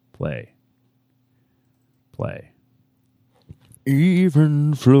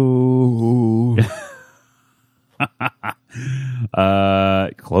 Even flow.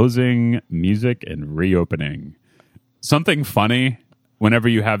 Closing music and reopening. Something funny whenever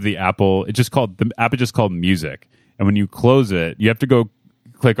you have the app is just called music. And when you close it, you have to go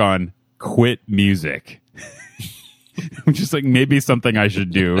click on quit music. Which is like maybe something I should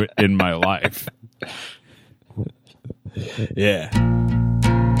do in my life. Yeah.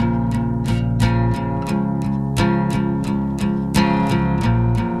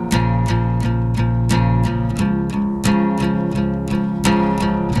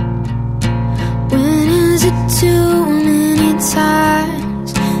 When is it too many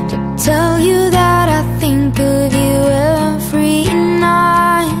times to tell you that I think of you every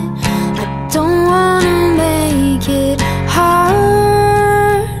night? I don't wanna make it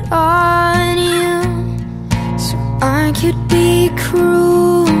hard on you, so I could be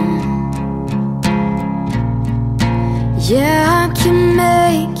cruel. Yeah, I can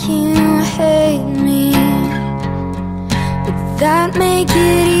make you hate me. Would that make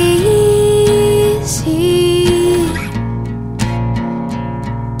it easy?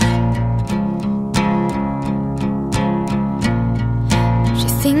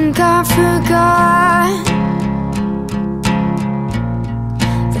 think I forgot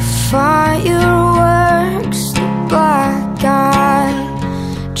the fireworks, the black eye,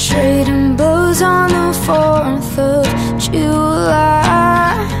 trading blows on the 4th of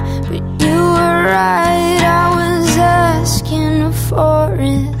July. But you were right, I was asking for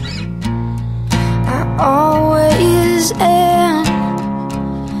it. I always am.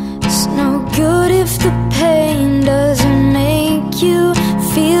 It's no good if the pain doesn't make you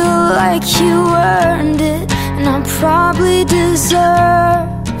feel like you earned it, and I probably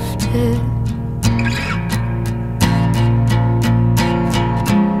deserved it.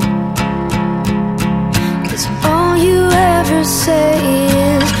 'Cause all you ever say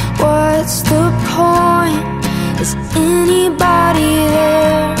is, what's the point? Is anybody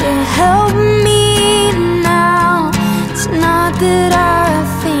there to help me now? It's not that I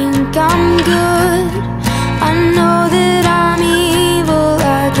think I'm good, I know that I'm evil.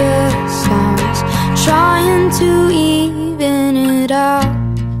 I guess I was trying to even it out.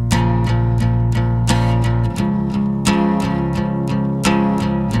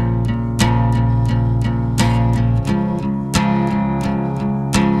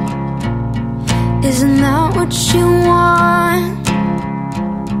 Isn't that what you want?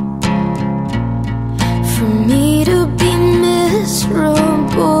 For me to be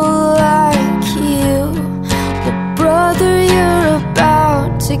miserable like you? But brother, you're about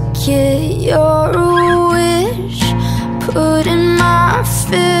to get your wish put in my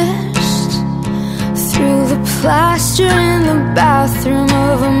fist through the plaster in the bathroom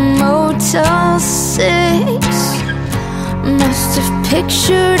of a Motel 6. Must have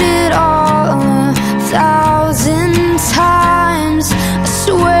pictured it all 1,000 times. I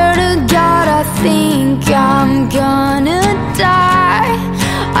swear to God, I think I'm gonna die.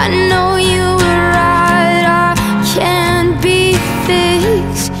 I know you were right, I can't be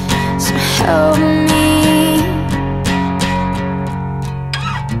fixed, so help me.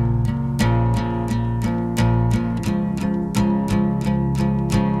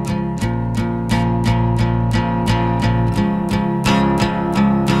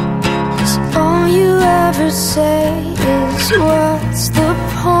 Say is, what's the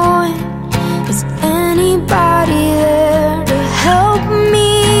point? Is anybody there to help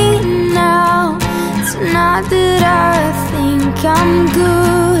me now? It's not that I think I'm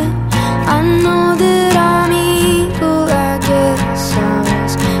good, I know that I'm evil. I guess I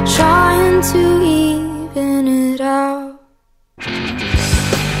was trying to even it out.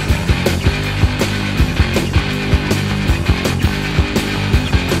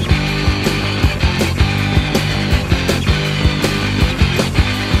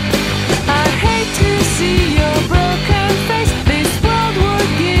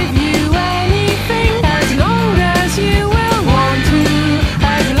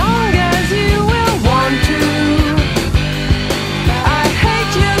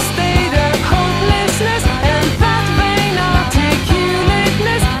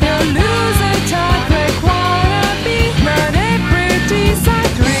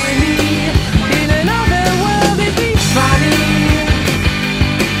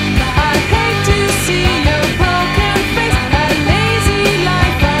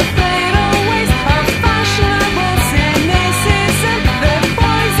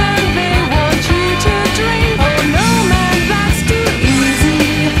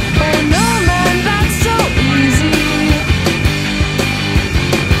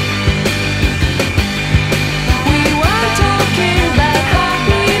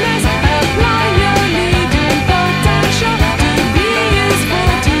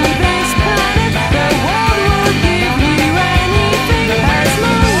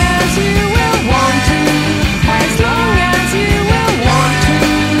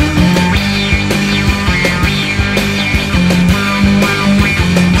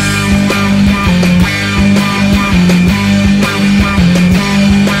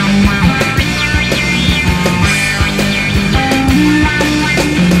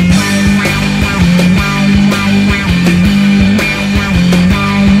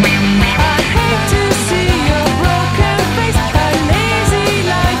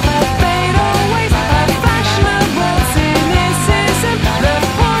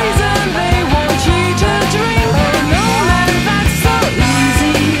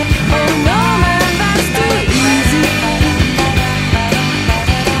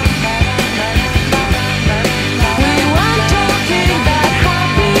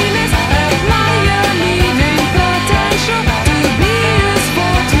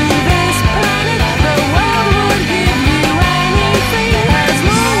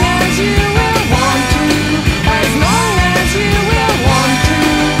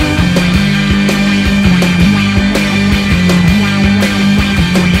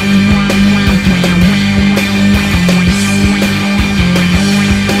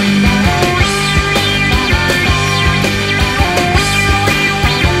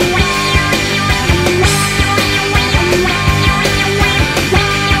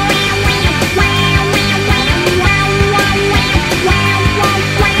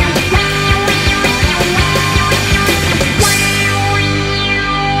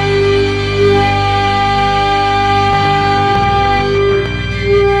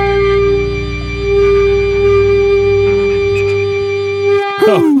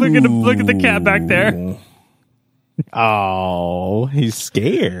 look at the cat back there. Oh, he's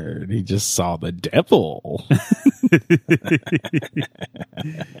scared. He just saw the devil.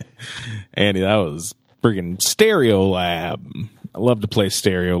 Andy, that was friggin' Stereolab. I love to play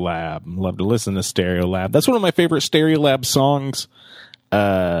Stereolab. Love to listen to Stereolab. That's one of my favorite Stereolab songs.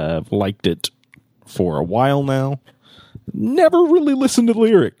 I've liked it for a while now. Never really listened to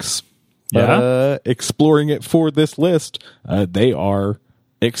lyrics. Yeah. Exploring it for this list, they are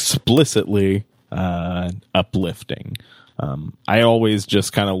explicitly uplifting. I always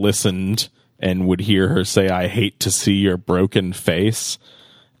just kind of listened and would hear her say, "I hate to see your broken face."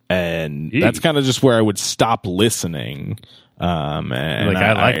 And that's kind of just where I would stop listening. And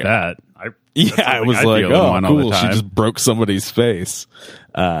I like that. I was like, oh, cool. She just broke somebody's face.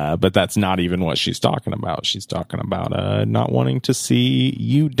 But that's not even what she's talking about. She's talking about not wanting to see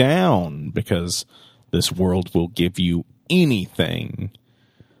you down because this world will give you anything.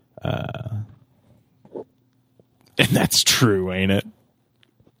 And that's true, ain't it?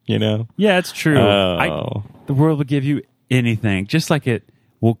 You know? Yeah, it's true. The world will give you anything, just like it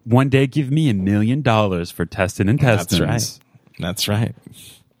will one day give me $1 million for testing intestines. That's right.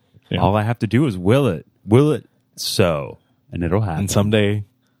 Yeah. All I have to do is will it so, and it'll happen. And someday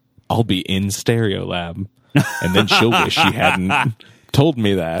I'll be in Stereolab, and then she'll wish she hadn't told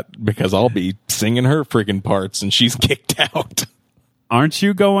me that because I'll be singing her freaking parts and she's kicked out. Aren't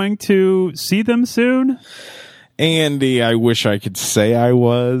you going to see them soon? Andy, I wish I could say I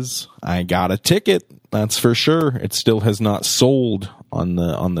was. I got a ticket, that's for sure. It still has not sold on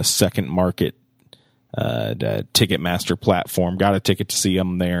the second market Ticketmaster platform. Got a ticket to see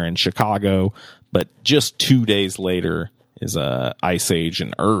them there in Chicago, but just 2 days later is Ice Age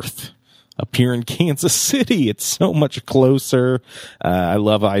and Earth up here in Kansas City. It's so much closer. I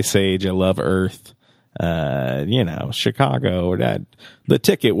love Ice Age. I love Earth. Chicago, the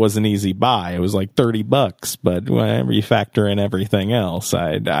ticket was an easy buy. It was like $30, but whenever you factor in everything else,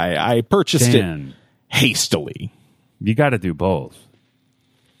 I purchased it hastily. You got to do both.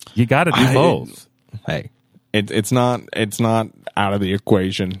 Hey, it's not out of the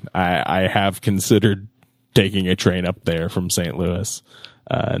equation. I have considered taking a train up there from St. Louis,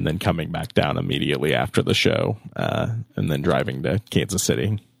 and then coming back down immediately after the show, and then driving to Kansas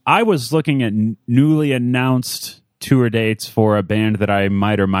City. I was looking at newly announced tour dates for a band that I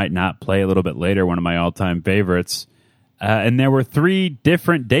might or might not play a little bit later, one of my all-time favorites. And there were 3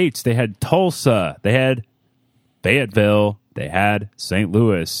 different dates. They had Tulsa, they had Fayetteville, they had St.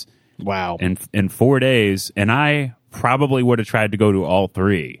 Louis. Wow. In 4 days. And I probably would have tried to go to all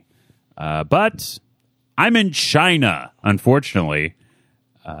 3. But I'm in China, unfortunately.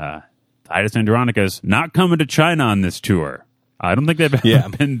 Titus Andronica's not coming to China on this tour. I don't think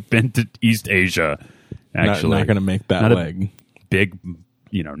they've been to East Asia. Actually, not going to make that leg.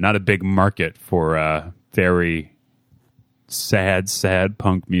 Not a big market for very sad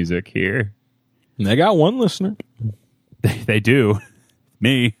punk music here. They got one listener. They do.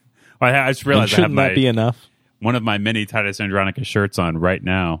 Me. I just realized shouldn't that be enough? One of my many Titus Andronica shirts on right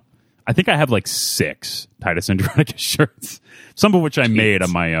now. I think I have like 6 Titus Andronica shirts, some of which I made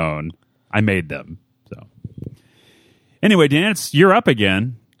on my own. I made them. So anyway, Dan, you're up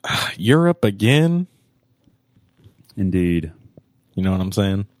again. You're up again? Indeed. You know what I'm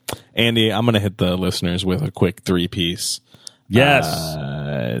saying? Andy, I'm going to hit the listeners with a quick 3-piece. Yes.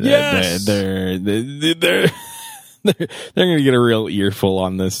 Yes. They're going to get a real earful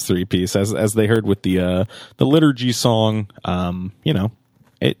on this 3-piece, as they heard with the liturgy song.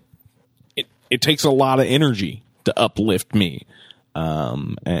 It takes a lot of energy to uplift me,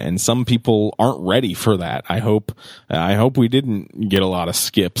 and some people aren't ready for that. I hope we didn't get a lot of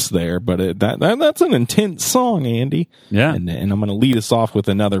skips there, but that's an intense song, Andy. Yeah, and I'm going to lead us off with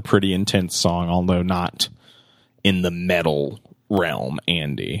another pretty intense song, although not in the metal realm,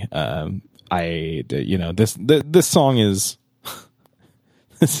 Andy. This song is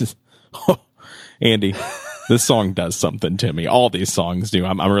Andy, this song does something to me. All these songs do.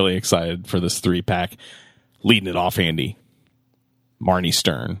 I'm really excited for this 3-pack. Leading it off, Andy. Marnie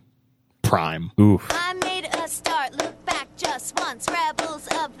Stern, Prime. Oof. I made a start, look back just once. Rebels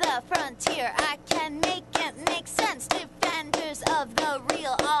of the frontier, I can make it make sense. Defenders of the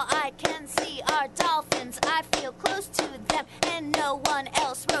real, all I can see are dolphins. I feel close to them and no one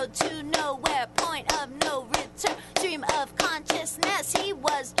else. Road to nowhere, point of no return. Stream of consciousness, he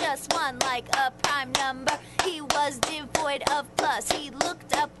was just one like a prime number. He was devoid of plus. He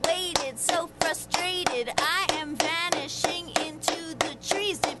looked up, waited, so frustrated. I am vanishing into the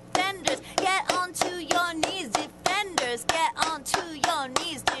trees. Defenders, get onto your knees. Defenders, get onto your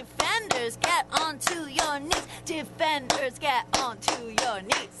knees. Defenders, get onto your knees. Defenders, get onto your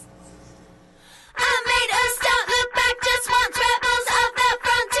knees. I made a start, look back just once. Rebels of the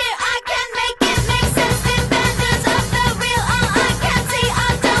frontier, I can make it make sense. Defenders of the real, all I can see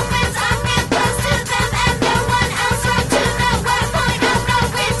are dolphins. I get close to them and no one else. Run to nowhere, point of no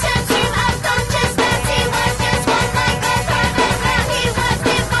return. Stream of consciousness. He was just one like a perfect man. He was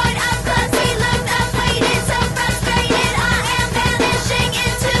devoid of class. He looked up, waited, so frustrated. I am vanishing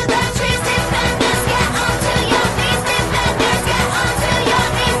into the trees. Defenders, get onto your knees. Defenders, get onto your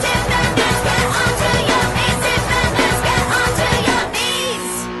knees. Defenders, get onto your knees. Defenders, get onto your knees.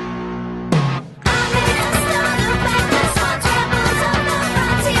 I made a start, look back just once. Rebels of the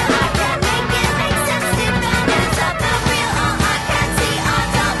frontier, I can make it make sense. Defenders of the real, all I can see are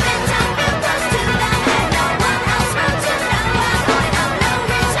dolphins. I feel close to them and no one else. Run to nowhere, point of no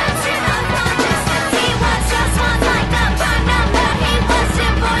return. Stream of consciousness. He was just one like a prime number. He was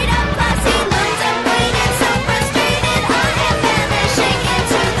devoid of class. He looked up, waited, so frustrated. I am vanishing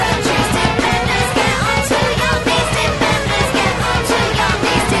into the trees. Defenders, get onto your knees. Defenders, get onto your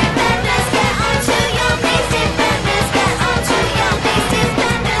knees. Defenders, get onto your knees. Defenders, get onto your knees.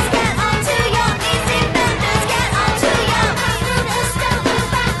 Defenders, get onto your knees. Defenders, get onto your knees. Stop the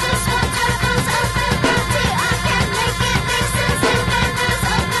back, just one rebels of the frontier. I can make it make sense. Defenders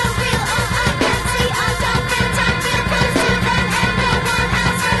of the real, all I can see are dolphins. I feel close to them and no one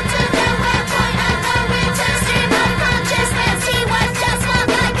else. Run to nowhere, point of no return. Stream of consciousness. He was just one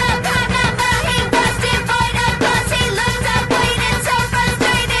like a prime number. He was devoid of class. He looked up, waited, so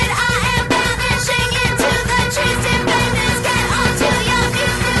frustrated. I am vanishing into the trees. Defenders, get onto your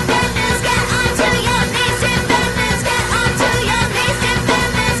knees. Defenders, get onto your knees. Defenders, get onto your knees.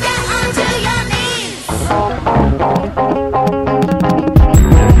 Defenders, get onto your knees.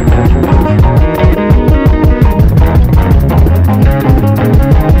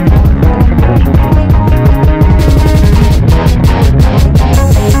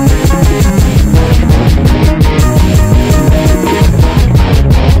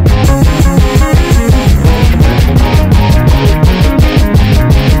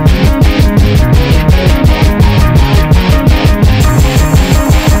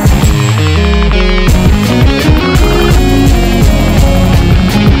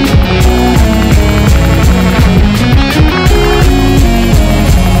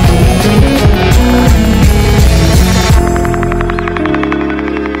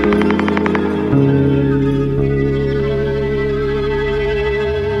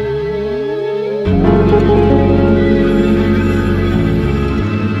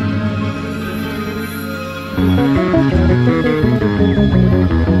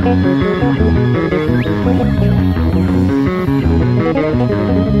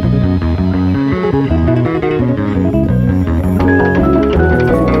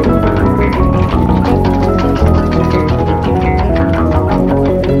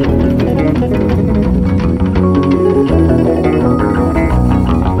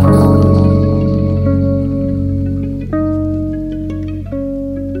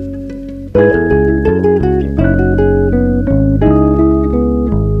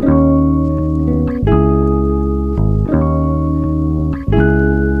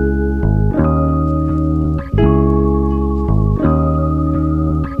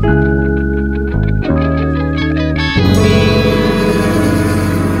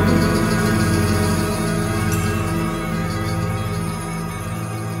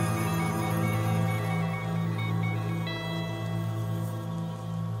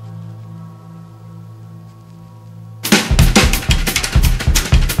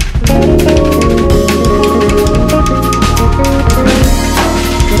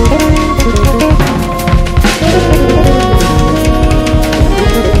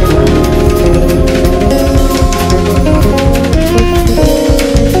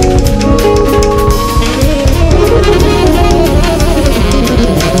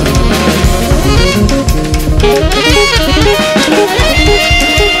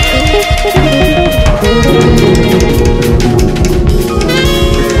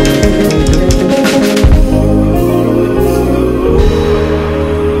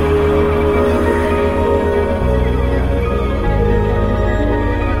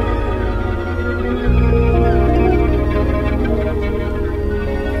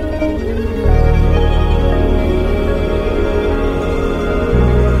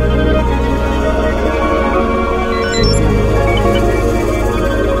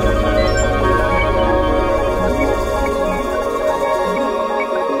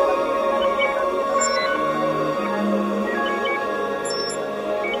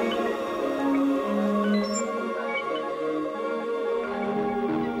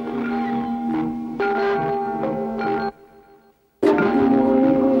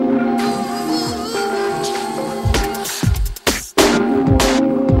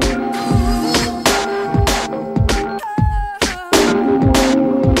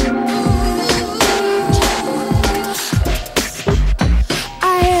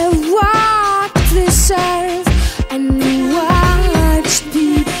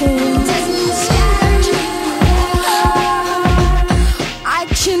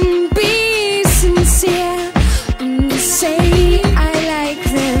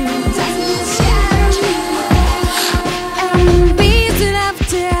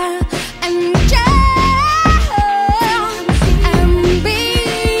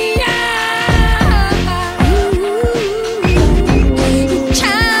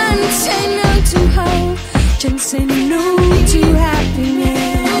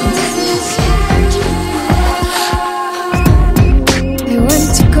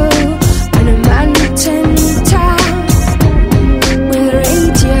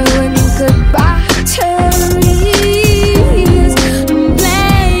 could batteries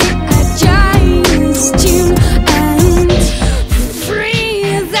play a giant's tune and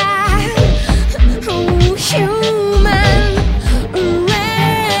free that human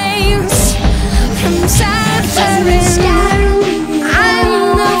race from suffering.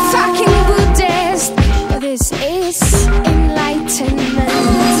 I'm no fucking Buddhist, but this is enlightenment.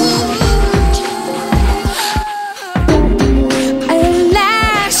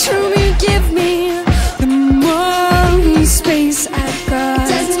 Alas, you give me the more space I've got.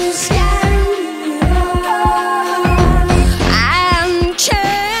 I'm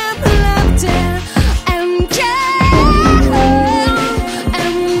capable and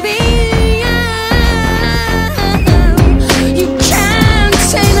beyond. You can't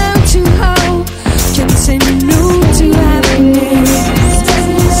say no to hope, can't say no to happiness.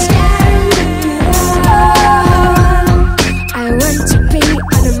 I want to be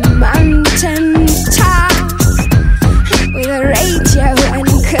on a mountain top with a radio and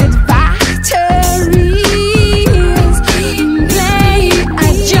good batteries, play a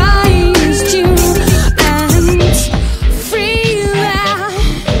giant's tune and free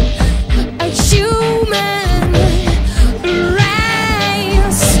a human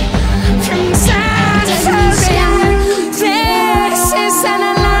race from suffering. This is an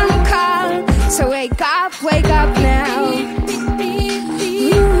alarm call, so wake up now.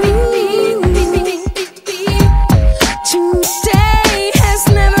 Today has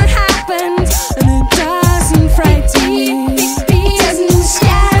never happened, and it doesn't frighten me. It doesn't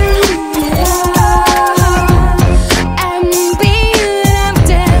scare me at all. I'm being loved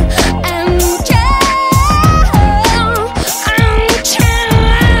and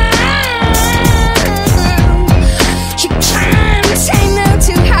you can't say no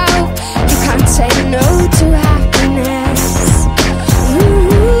to hope, you can't say no to happiness.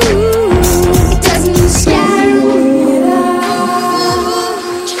 It doesn't scare me at all.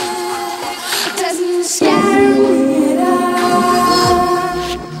 It doesn't scare me at all.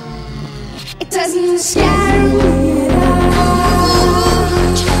 It doesn't scare me at all.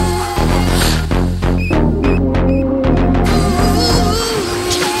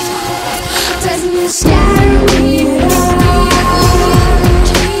 Doesn't scare me at all.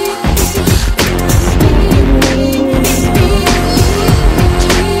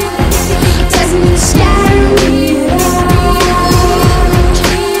 Doesn't scare me at all. Doesn't scare me at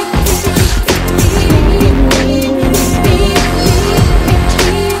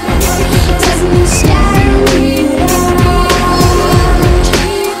all.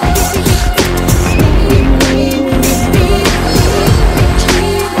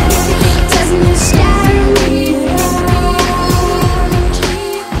 Doesn't scare me at all.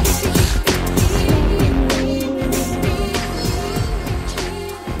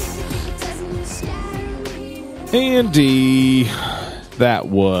 Andy, that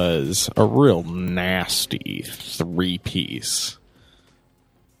was a real nasty three-piece.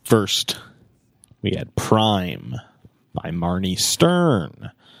 First, we had Prime by Marnie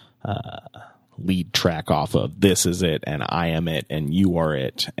Stern. Lead track off of This Is It and I Am It and You Are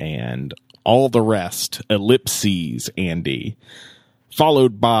It and all the rest. Ellipses, Andy.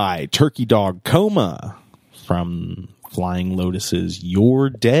 Followed by Turkey Dog Coma from Flying Lotus's You're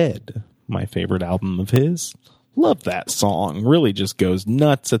Dead, my favorite album of his. Love that song. Really just goes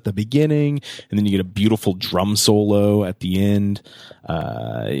nuts at the beginning, and then you get a beautiful drum solo at the end.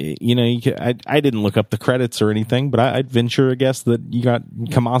 I didn't look up the credits or anything, but I'd venture a guess that you got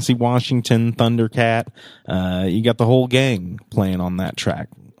Kamasi Washington, Thundercat. You got the whole gang playing on that track.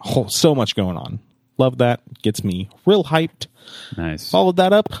 So much going on. Love that. Gets me real hyped. Nice. Followed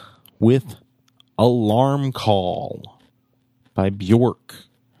that up with Alarm Call by Bjork.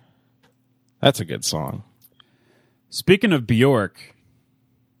 That's a good song. Speaking of Bjork,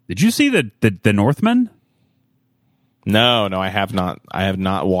 did you see the Northman? No, I have not. I have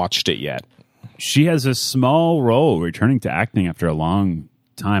not watched it yet. She has a small role returning to acting after a long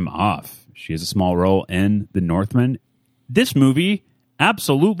time off. She has a small role in The Northman. This movie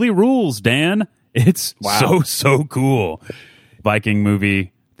absolutely rules, Dan. It's so cool. Viking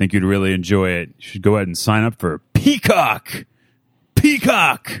movie. Think you'd really enjoy it. You should go ahead and sign up for Peacock.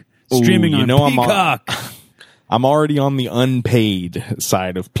 Streaming on Peacock. I'm already on the unpaid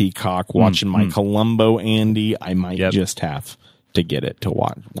side of Peacock watching my Columbo Andy. I might just have to get it to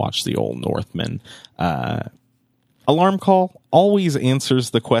watch the old Northman. Alarm Call always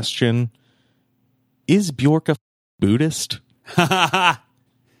answers the question, is Bjork a Buddhist?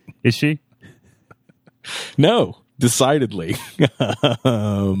 Is she? No, decidedly.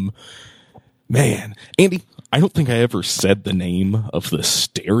 Man, Andy, I don't think I ever said the name of the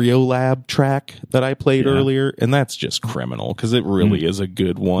Stereolab track that I played earlier, and that's just criminal because it really is a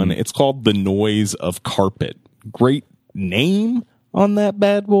good one. It's called The Noise of Carpet. Great name on that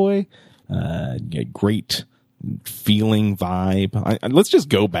bad boy. Great feeling vibe. Let's just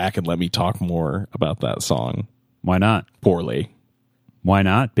go back and let me talk more about that song. Why not? Poorly. Why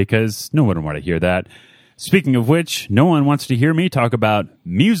not? Because no one would want to hear that. Speaking of which, no one wants to hear me talk about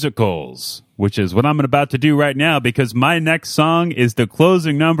musicals, which is what I'm about to do right now because my next song is the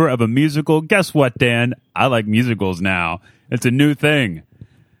closing number of a musical. Guess what, Dan? I like musicals now. It's a new thing.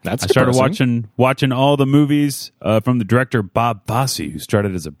 I started watching all the movies from the director Bob Fosse, who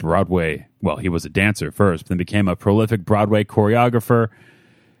started as a Broadway. Well, he was a dancer first, but then became a prolific Broadway choreographer.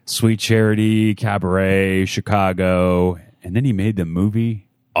 Sweet Charity, Cabaret, Chicago, and then he made the movie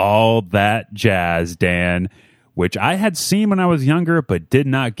All That Jazz, Dan, which I had seen when I was younger, but did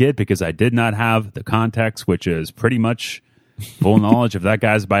not get because I did not have the context, which is pretty much full knowledge of that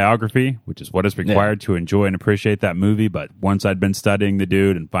guy's biography, which is what is required to enjoy and appreciate that movie. But once I'd been studying the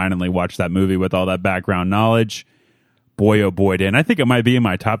dude and finally watched that movie with all that background knowledge, boy, oh boy, Dan, I think it might be in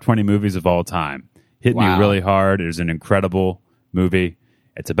my top 20 movies of all time. Hit me really hard. It was an incredible movie.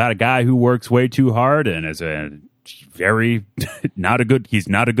 It's about a guy who works way too hard and is a very he's not a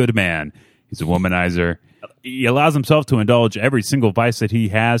good man. He's a womanizer. He allows himself to indulge every single vice that he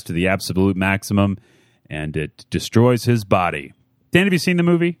has to the absolute maximum, and it destroys his body. Dan, have you seen the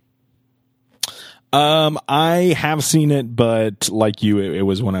movie? I have seen it, but like you, it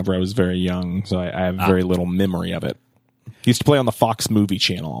was whenever I was very young, so I have very little memory of it. He used to play on the Fox movie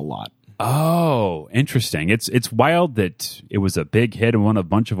channel a lot. Oh, interesting. It's wild that it was a big hit and won a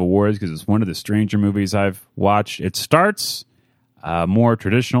bunch of awards because it's one of the stranger movies I've watched. It starts more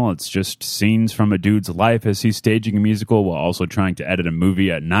traditional. It's just scenes from a dude's life as he's staging a musical while also trying to edit a movie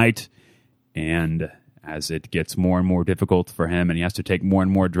at night. And as it gets more and more difficult for him and he has to take more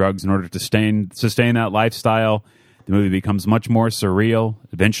and more drugs in order to sustain that lifestyle, the movie becomes much more surreal.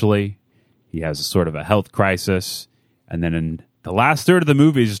 Eventually, he has a sort of a health crisis. And then in the last third of the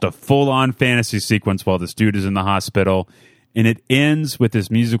movie is just a full-on fantasy sequence while this dude is in the hospital. And it ends with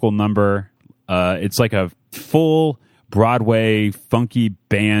this musical number. It's like a full Broadway funky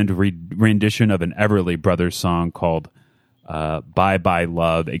band rendition of an Everly Brothers song called Bye Bye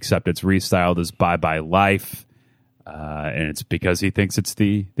Love, except it's restyled as Bye Bye Life. And it's because he thinks it's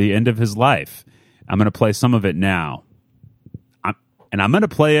the end of his life. I'm going to play some of it now. And I'm going to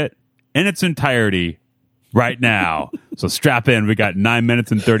play it in its entirety right now. So strap in. We got 9 minutes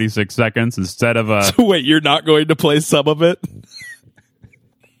and 36 seconds instead of a... So wait, you're not going to play some of it?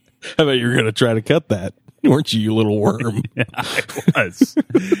 I thought you were going to try to cut that. Weren't you little worm? Yeah, I was.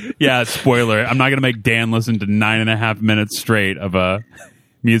 Yeah, spoiler. I'm not going to make Dan listen to 9.5 minutes straight of a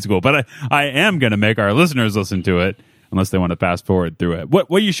musical, but I am going to make our listeners listen to it unless they want to fast forward through it.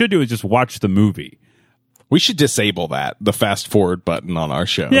 What you should do is just watch the movie. We should disable the fast forward button on our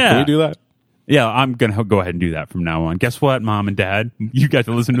show. Yeah. Can we do that? Yeah, I'm going to go ahead and do that from now on. Guess what, Mom and Dad? You got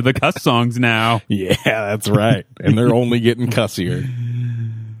to listen to the cuss songs now. Yeah, that's right. And they're only getting cussier.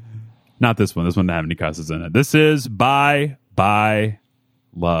 Not this one. This one doesn't have any cusses in it. This is Bye Bye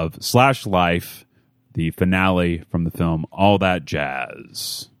Love / Life, the finale from the film All That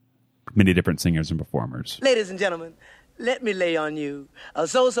Jazz. Many different singers and performers. Ladies and gentlemen, let me lay on you a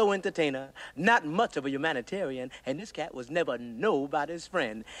so-so entertainer, not much of a humanitarian, and this cat was never nobody's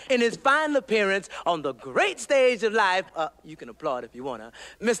friend. In his final appearance on the great stage of life, you can applaud if you wanna,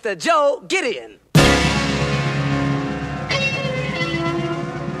 Mr. Joe Gideon.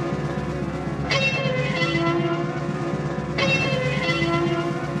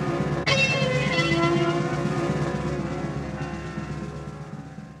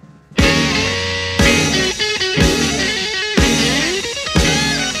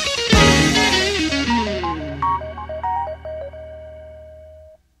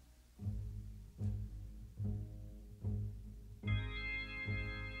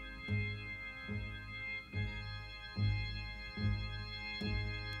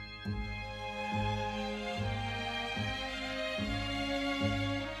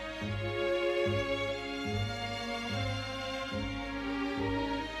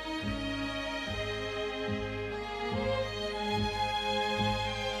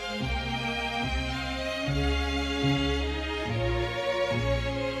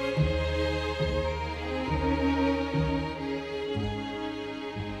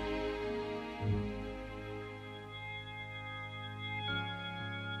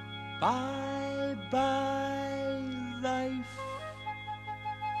 Bye bye life.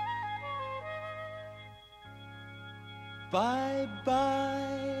 Bye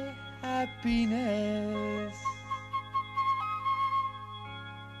bye happiness.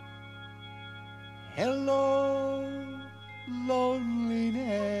 Hello, loneliness.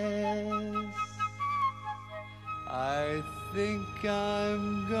 I think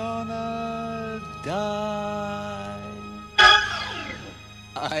I'm gonna die.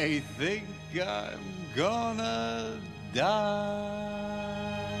 I think I'm gonna die.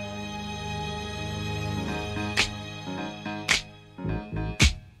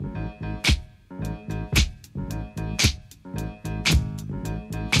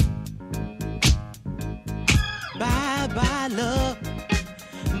 Bye-bye, love.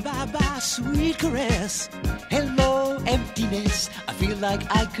 Bye-bye, sweet caress. Hello, emptiness. I feel like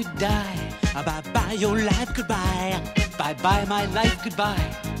I could die. Bye-bye, your life, goodbye. Bye-bye, my life,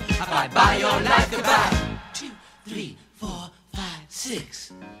 goodbye. Bye-bye, your life, goodbye. 2, 3, 4, 5,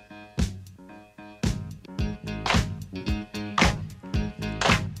 6.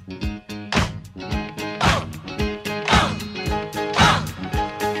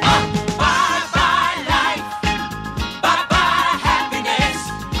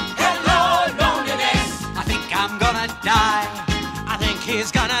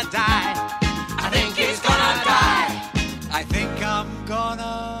 He's gonna die. I think he's gonna die. I think I'm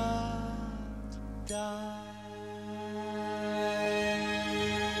gonna die.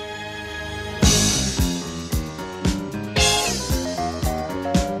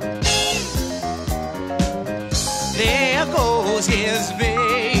 There goes his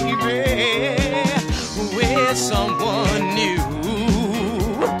baby with someone new.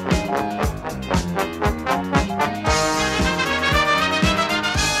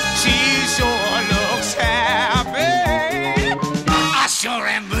 I sure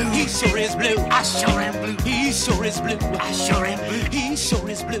am blue. He sure is blue. I sure am blue. He sure is blue. I sure am blue. He sure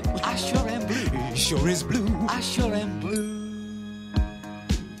is blue. I sure am blue.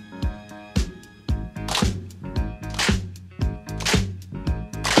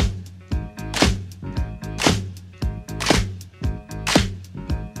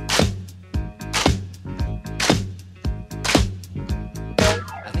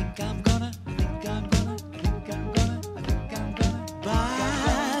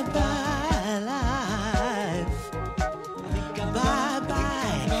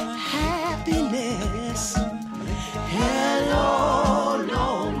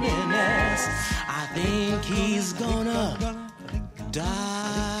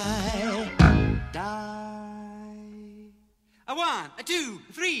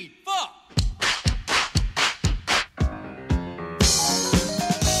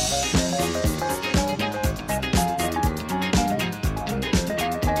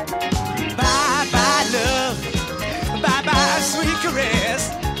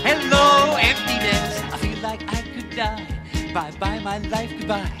 Bye-bye, my life,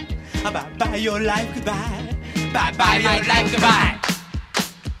 goodbye. Bye-bye, your life, goodbye. Bye-bye, your life, goodbye.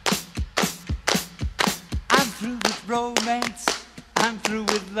 I'm through with romance. I'm through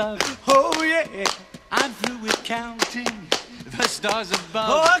with love. Oh, yeah. I'm through with counting the stars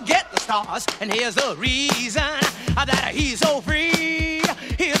above. Forget the stars, and here's the reason that he's so free.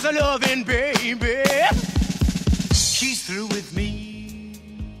 Here's a loving baby. She's through with me.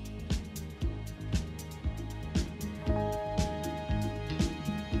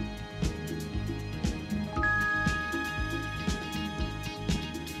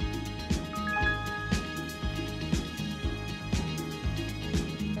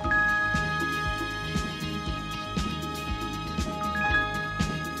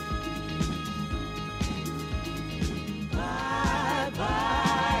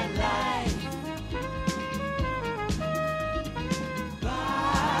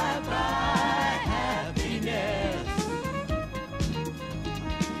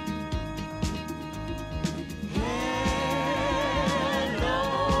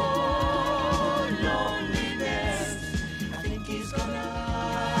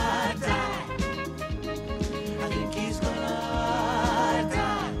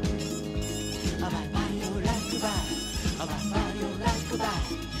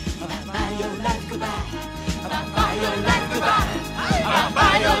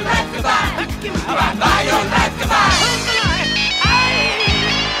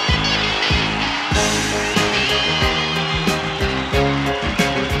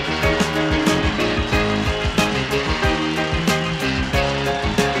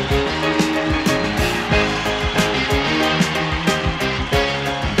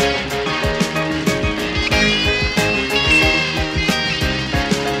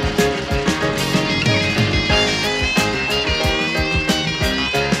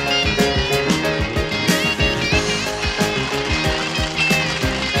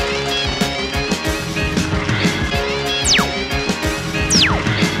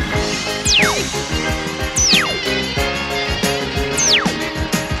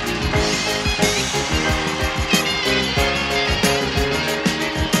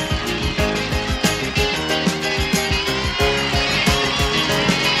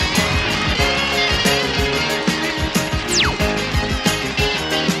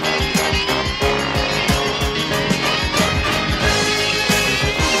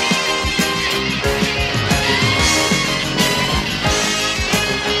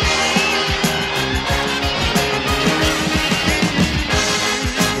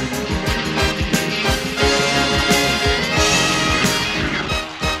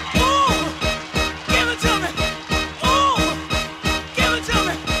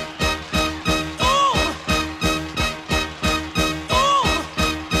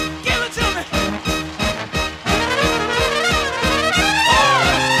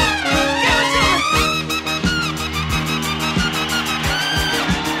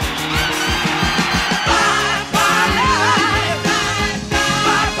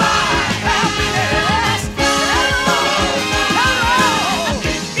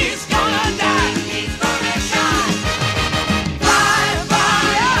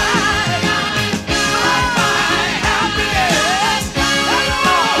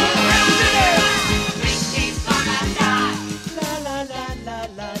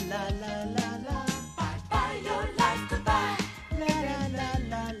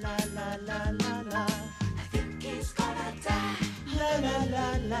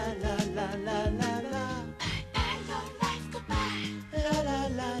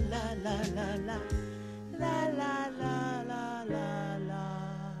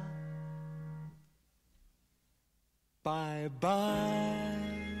 bye-bye.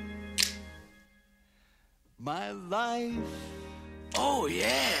 My life, oh yeah,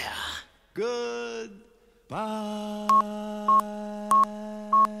 goodbye.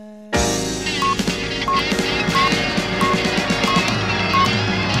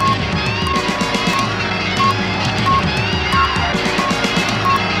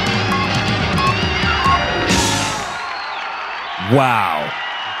 Wow.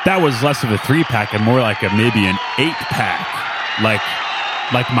 That was less of a 3-pack and more like maybe an 8-pack. Like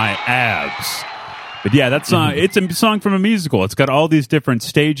my abs. But yeah, that song, it's a song from a musical. It's got all these different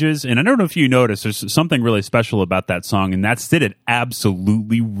stages. And I don't know if you noticed, there's something really special about that song. And that's that it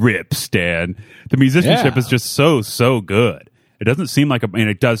absolutely rips, Dan. The musicianship is just so good. It doesn't seem like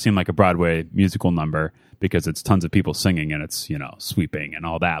it does seem like a Broadway musical number because it's tons of people singing and it's, sweeping and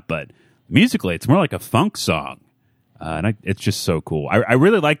all that. But musically, it's more like a funk song. And it's just so cool. I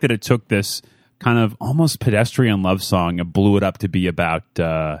really like that it took this kind of almost pedestrian love song and blew it up to be about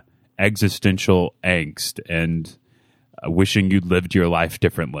existential angst and wishing you'd lived your life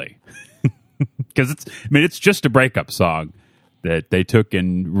differently. Because it's just a breakup song that they took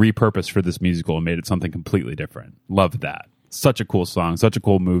and repurposed for this musical and made it something completely different. Love that. Such a cool song, such a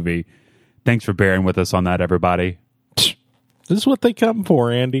cool movie. Thanks for bearing with us on that, everybody. This is what they come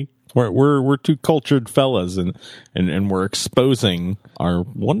for, Andy. We're two cultured fellas, and we're exposing our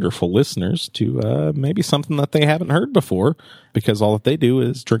wonderful listeners to maybe something that they haven't heard before, because all that they do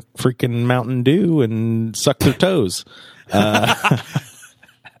is drink freaking Mountain Dew and suck their toes. All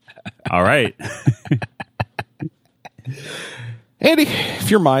right. Andy, if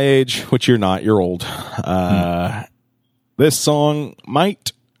you're my age, which you're not, you're old, this song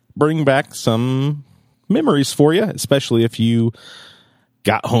might bring back some memories for you, especially if you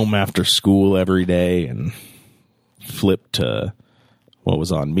got home after school every day and flipped to what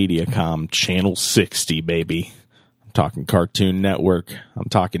was on Mediacom, Channel 60, baby. I'm talking Cartoon Network. I'm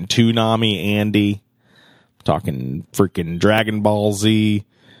talking Toonami, Andy. I'm talking freaking Dragon Ball Z.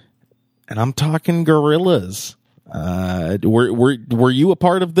 And I'm talking Gorillaz. Were you a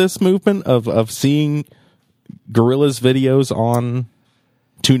part of this movement of seeing Gorillaz videos on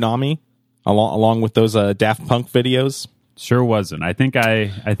Toonami along with those Daft Punk videos? Sure wasn't. I think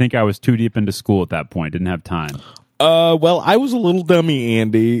I was too deep into school at that point. Didn't have time. Well, I was a little dummy,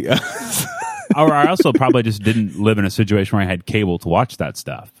 Andy. Or I also probably just didn't live in a situation where I had cable to watch that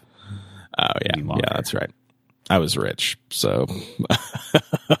stuff. Oh, yeah. Yeah, that's right. I was rich, so...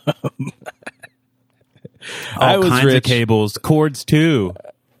 All kinds of cables, cords too.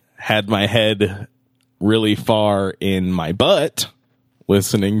 Had my head really far in my butt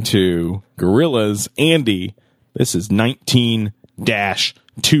listening to Gorillaz. Andy, this is 19-2000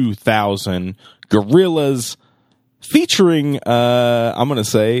 Gorillaz featuring, I'm going to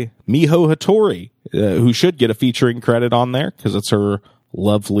say, Miho Hattori, who should get a featuring credit on there because it's her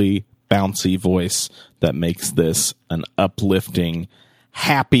lovely, bouncy voice that makes this an uplifting,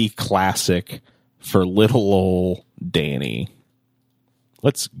 happy classic for little ol' Danny.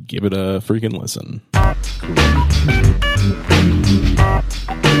 Let's give it a freaking listen.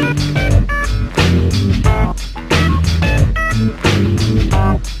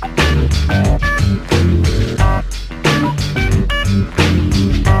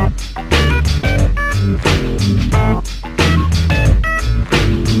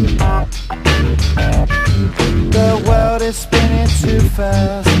 The world is spinning too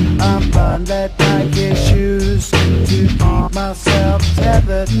fast. I'm bundled Nike shoes to keep myself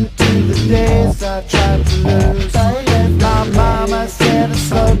tethered to the days I tried to lose. My mama said to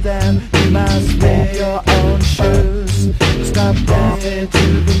slow down, you must wear your own shoes. Stop dancing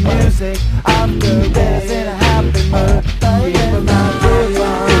to the music of the days in a happy mood. Keep my groove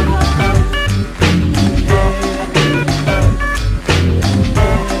on.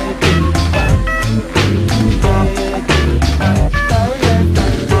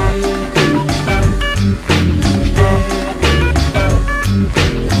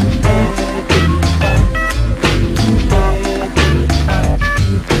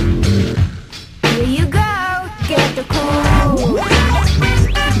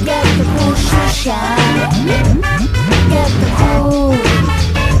 Shine.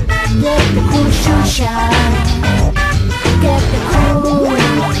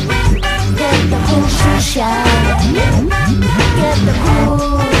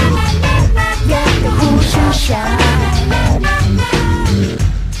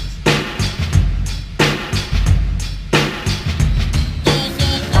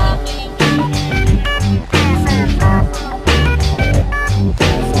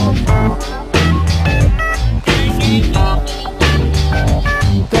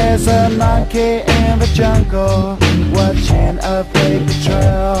 There's a monkey in the jungle watching a paper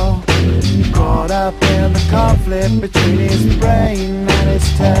trail, caught up in the conflict between his brain and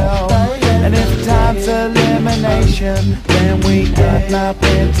his tail. And if time's elimination, then we got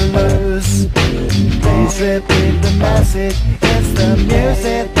nothing to lose. Please repeat the message, it's the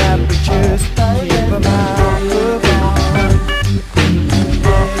music that we choose. Keep 'em out, move on.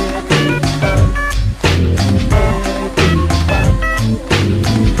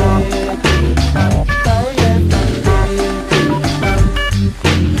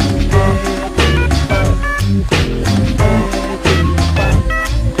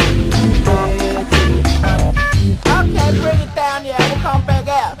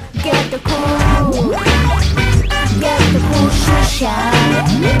 Get the cool shine. Get the cool shoe shine.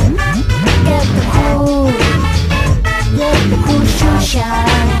 Get the cool shoe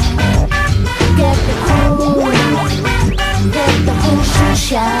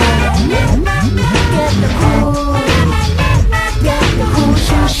shine. Get the cool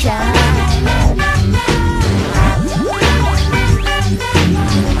shoe shine.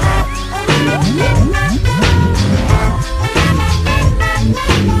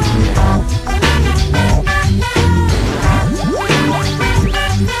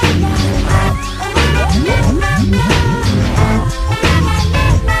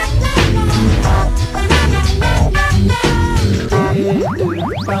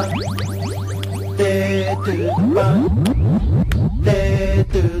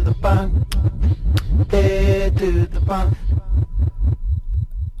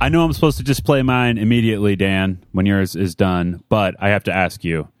 I know I'm supposed to just play mine immediately, Dan, when yours is done, but I have to ask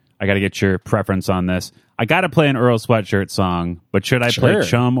you. I got to get your preference on this. I got to play an Earl Sweatshirt song, but should I play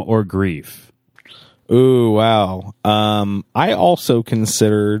Chum or Grief? Ooh, wow. I also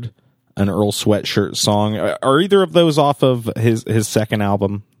considered an Earl Sweatshirt song. Are either of those off of his second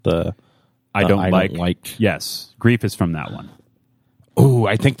album? I don't like. Yes, Grief is from that one. Ooh,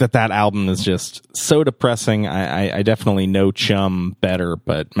 I think that album is just so depressing. I definitely know Chum better,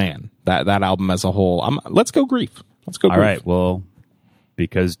 but man, that album as a whole, let's go Grief. Let's go Grief. All right, well,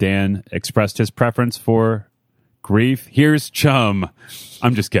 because Dan expressed his preference for Grief, here's Chum.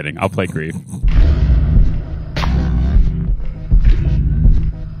 I'm just kidding. I'll play Grief.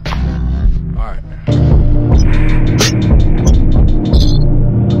 All right.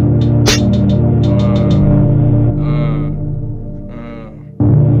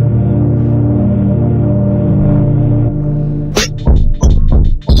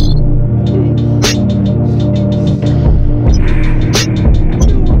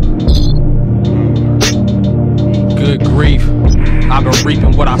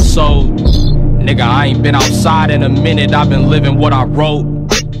 Reaping what I sowed. Nigga, I ain't been outside in a minute. I've been living what I wrote.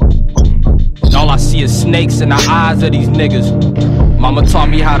 And all I see is snakes in the eyes of these niggas. Mama taught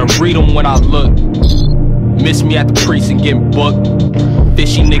me how to read them when I look. Miss me at the precinct getting booked.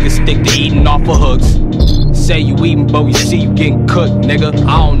 Fishy niggas stick to eating off of hooks. Say you eating, but we see you getting cooked, nigga.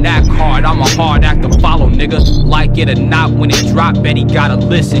 I don't act hard, I'm a hard act to follow, nigga. Like it or not, when it drop, bet he gotta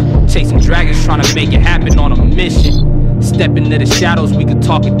listen. Chasing dragons, trying to make it happen on a mission. Step into the shadows, we could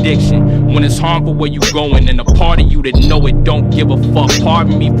talk addiction. When it's harmful, where you going? And a part of you that know it don't give a fuck.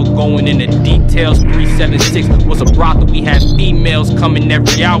 Pardon me for going into details. 376 was a brothel. We had females coming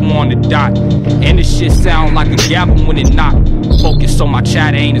every hour on the dot. And this shit sound like a gavel when it not. Focus so my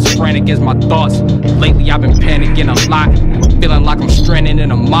chatter ain't as frantic as my thoughts. Lately I've been panicking a lot. Feeling like I'm stranded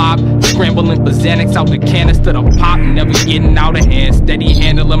in a mob. Scrambling for Xanax out the canister to pop. Never getting out of hand. Steady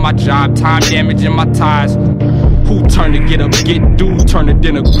handling my job. Time damaging my ties. Who turn to get up, get dude, turn it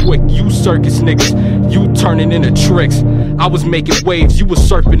into quick. You circus niggas, you turning into tricks. I was making waves, you was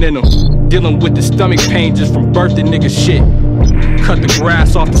surfing in them. Dealing with the stomach pain just from birthing nigga shit. Cut the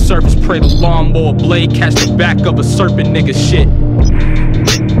grass off the surface, pray the lawnmower blade catch the back of a serpent nigga shit.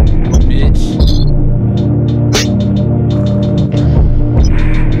 Bitch.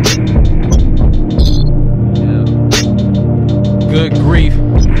 Yeah. Good grief,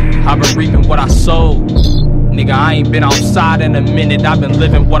 I've been reaping what I sowed. Nigga, I ain't been outside in a minute, I've been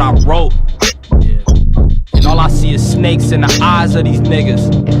living what I wrote. Yeah. And all I see is snakes in the eyes of these niggas.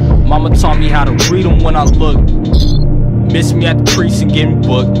 Mama taught me how to read them when I look. Miss me at the precinct getting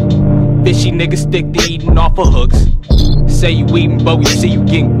booked. Fishy niggas stick to eating off of hooks. Say you eating, but we see you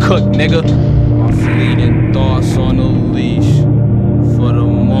getting cooked, nigga. My fleeting thoughts on a leash. For the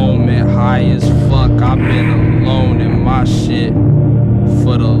moment, high as fuck, I've been alone in my shit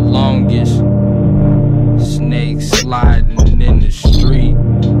for the longest. Snakes sliding in the street.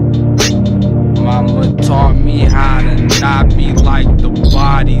 Mama taught me how to not be like the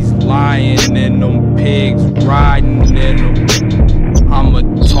bodies lying in them, pigs riding in them. I'm a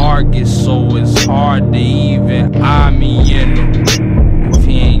target. target, so it's hard to even eye me in him. If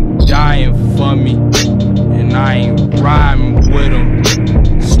he ain't dying for me, and I ain't riding with him,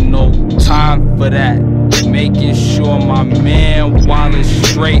 there's no time for that. Making sure my man wallet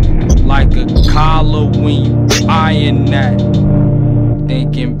straight like a collar when you eyeing that.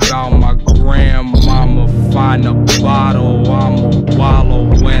 Thinking about my grandmama, find a bottle, I'ma wallow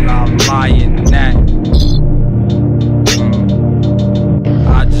when I lie in that.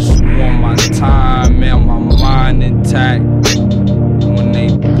 I just want my time and my mind intact. When they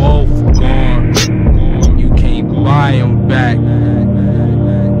both gone, you can't buy them back.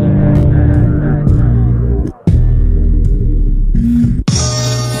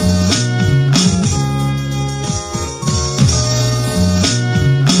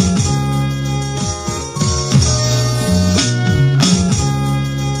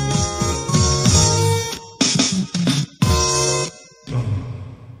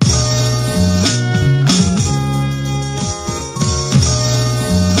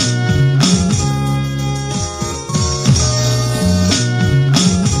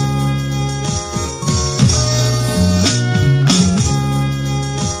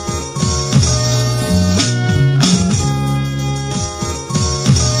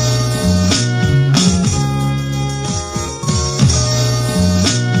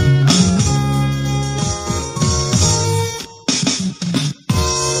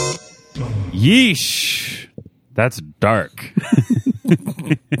 Yeesh. That's dark.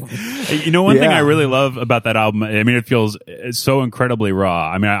 You know, one thing I really love about that album, I mean, it feels so incredibly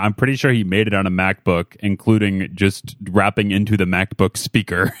raw. I mean, I'm pretty sure he made it on a MacBook, including just rapping into the MacBook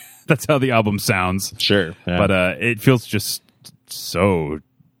speaker. That's how the album sounds. Sure. Yeah. But it feels just so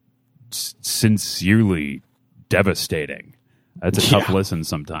sincerely devastating. That's a tough listen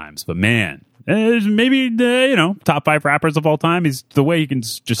sometimes. But man, maybe top 5 rappers of all time. He's the way he can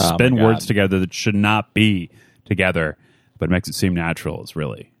just spin words together that should not be together, but makes it seem natural. Is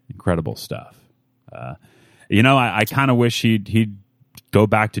really incredible stuff. I kind of wish he'd go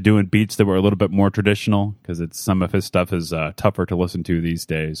back to doing beats that were a little bit more traditional, because some of his stuff is tougher to listen to these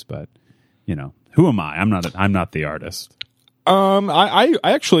days. But who am I? I'm not the artist. I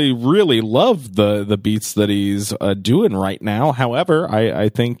actually really love the beats that he's doing right now. However, I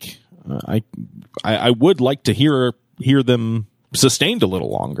think I would like to hear them sustained a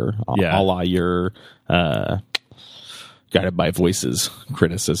little longer. Yeah. A la your Guided by Voices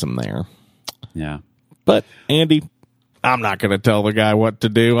criticism there. Yeah. But Andy, I'm not going to tell the guy what to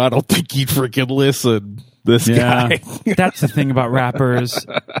do. I don't think he'd freaking listen. This guy. That's the thing about rappers.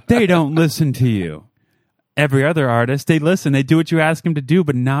 They don't listen to you. Every other artist, they listen. They do what you ask them to do,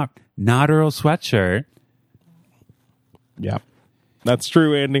 but not Earl Sweatshirt. Yeah. That's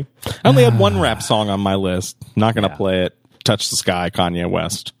true, Andy. I only had one rap song on my list. Not going to play it. Touch the Sky, Kanye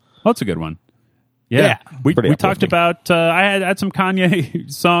West. Oh, that's a good one. Yeah. We talked about, I had some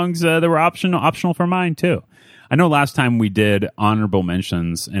Kanye songs that were optional for mine, too. I know last time we did honorable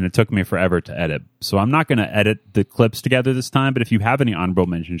mentions, and it took me forever to edit. So I'm not going to edit the clips together this time, but if you have any honorable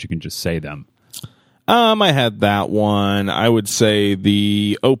mentions, you can just say them. I had that one. I would say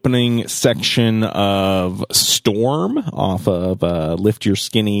the opening section of Storm off of Lift Your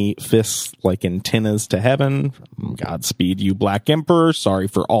Skinny Fists Like Antennas to Heaven. Godspeed You Black Emperor. Sorry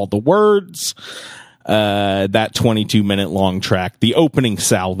for all the words. That 22-minute long track, the opening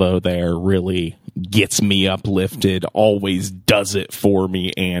salvo there really gets me uplifted. Always does it for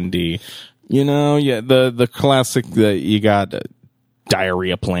me, Andy. The classic that you got,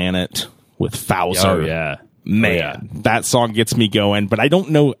 Diarrhea Planet with Fowler. Oh, yeah. Man, that song gets me going, but I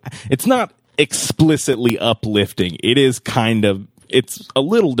don't know. It's not explicitly uplifting. It is it's a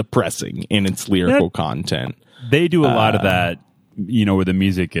little depressing in its lyrical content. They do a lot of that, where the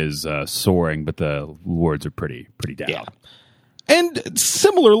music is soaring, but the words are pretty down. Yeah. And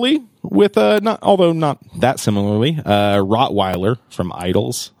similarly, with not that similarly, Rottweiler from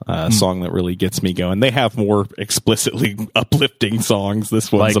Idols, a song that really gets me going. They have more explicitly uplifting songs.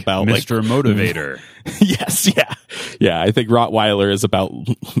 This one's about Mr. Motivator. Yes, yeah. I think Rottweiler is about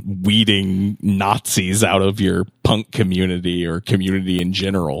weeding Nazis out of your punk community or community in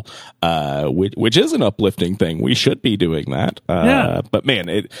general, which is an uplifting thing. We should be doing that. But man,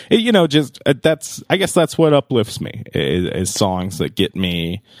 I guess that's what uplifts me is songs that get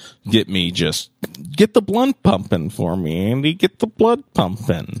the blunt pumping for me, Andy. Get the blood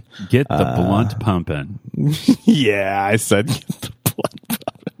pumping. Get the blunt pumping. Yeah, I said get the blood pumping.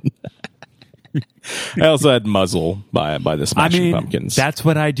 I also had Muzzle by the Smashing Pumpkins. That's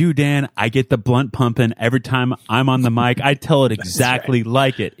what I do, Dan. I get the blunt pumping every time I'm on the mic. I tell it exactly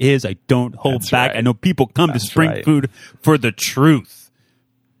like it is. I don't hold back. Right. I know people come to Spring Food for the truth.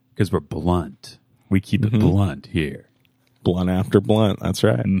 because we're blunt. We keep it blunt here. Blunt after blunt. That's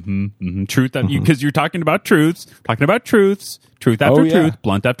right. Truth, because you're talking about truths, truth after truth,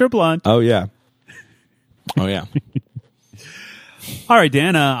 blunt after blunt. Oh, yeah. Oh, yeah. All right,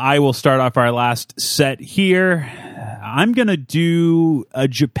 Dan, I will start off our last set here. I'm going to do a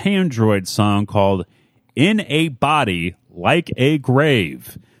Japandroid song called In a Body Like a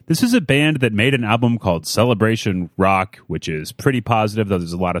Grave. This is a band that made an album called Celebration Rock, which is pretty positive, though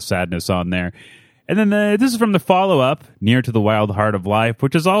there's a lot of sadness on there. And then this is from the follow-up, Near to the Wild Heart of Life,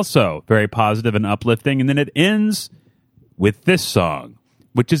 which is also very positive and uplifting. And then it ends with this song,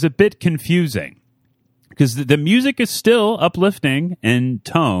 which is a bit confusing because the music is still uplifting in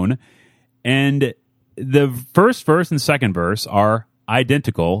tone, and the first verse and second verse are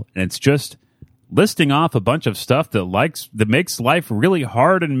identical, and it's just listing off a bunch of stuff that makes life really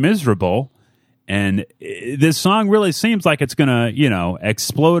hard and miserable. And this song really seems like it's going to,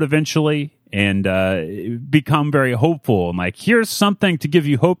 explode eventually and become very hopeful. And like, here's something to give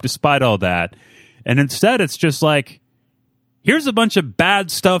you hope despite all that. And instead, it's just like, here's a bunch of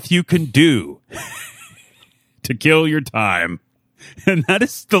bad stuff you can do to kill your time. And that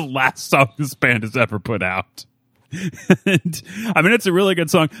is the last song this band has ever put out. And, I mean, it's a really good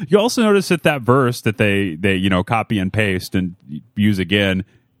song. You also notice that verse that they copy and paste and use again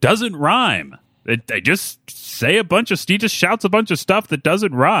doesn't rhyme. They just say he just shouts a bunch of stuff that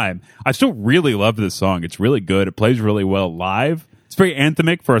doesn't rhyme. I still really love this song. It's really good. It plays really well live. It's very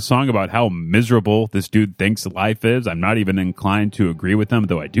anthemic for a song about how miserable this dude thinks life is. I'm not even inclined to agree with him,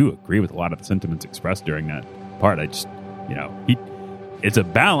 though I do agree with a lot of the sentiments expressed during that part. I just, it's a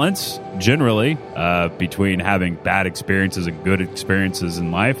balance, generally, between having bad experiences and good experiences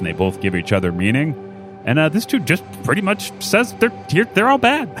in life, and they both give each other meaning. And this dude just pretty much says they're all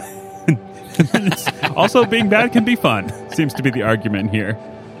bad. Also, being bad can be fun, seems to be the argument here.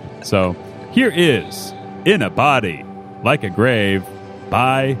 So, here is In a Body Like a Grave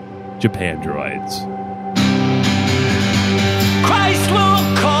by Japandroids. Christ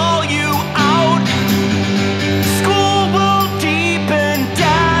will call you out. School will deepen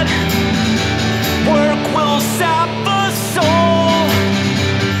debt. Work will sap the soul.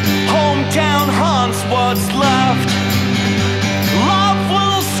 Hometown haunts what's left. Love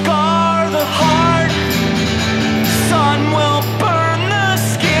will scar the heart. Sun will burn the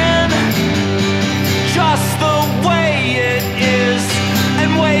skin. Just the way it is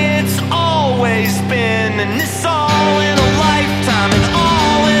and way it's always been. And it's all in a lifetime and all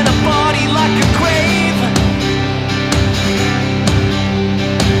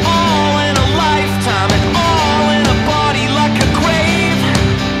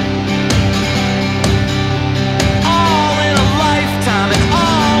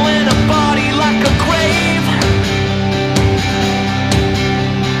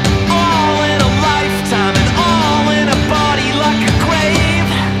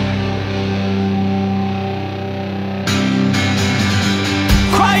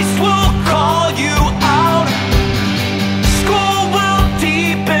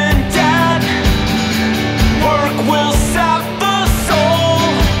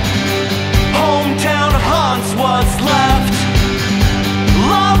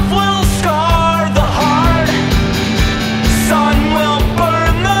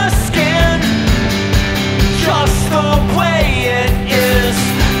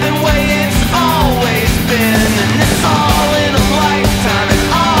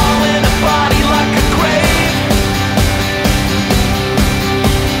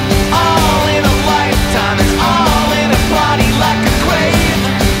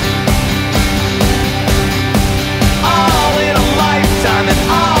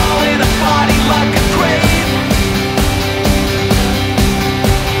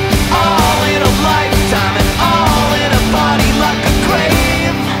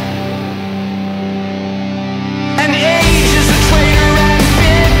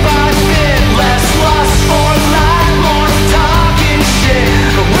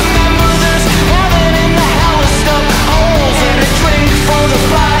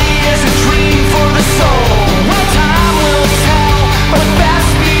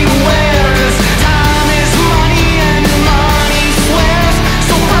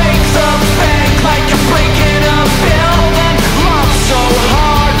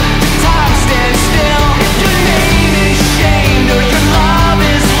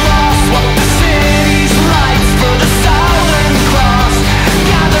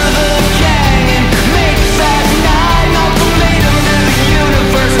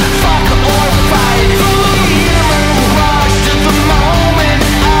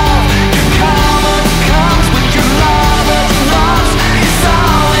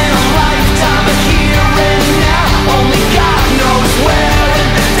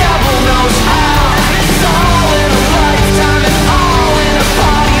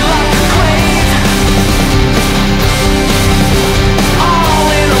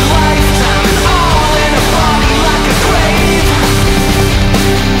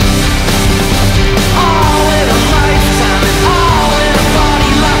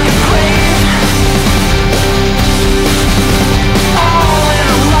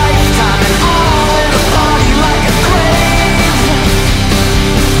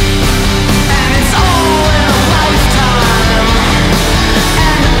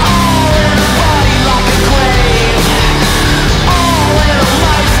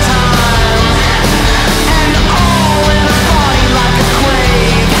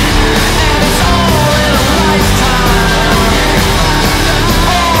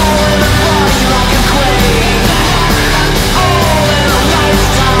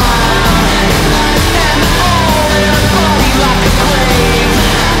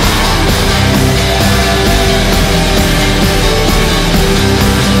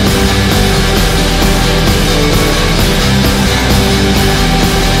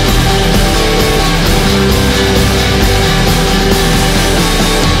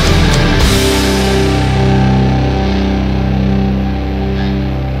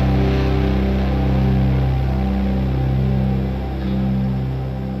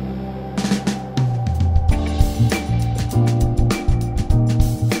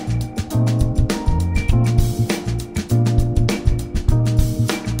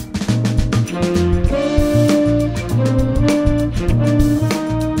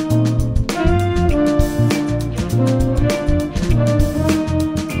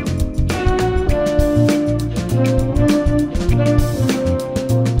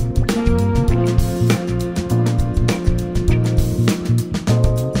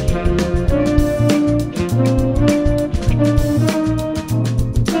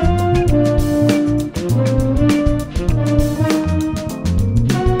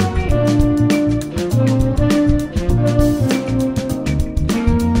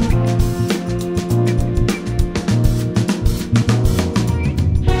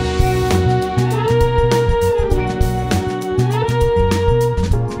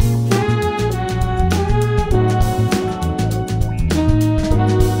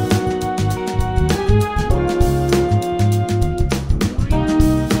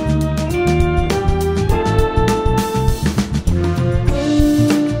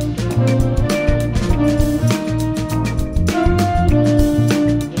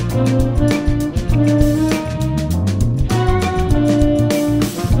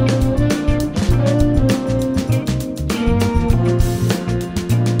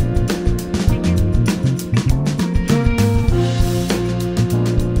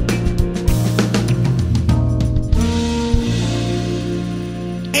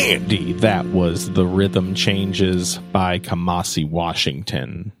That was The Rhythm Changes by Kamasi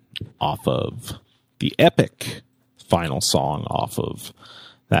Washington off of the epic final song off of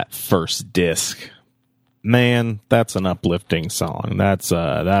that first disc. Man, that's an uplifting song. That's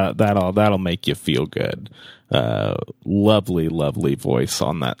that'll make you feel good. Lovely, lovely voice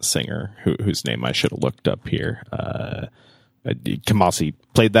on that singer whose name I should have looked up here. Kamasi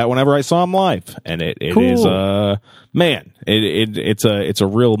played that whenever I saw him live, and it cool. Is man, it's a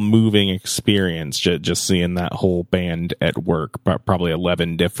real moving experience just seeing that whole band at work. Probably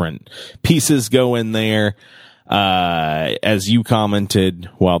 11 different pieces go in there. As you commented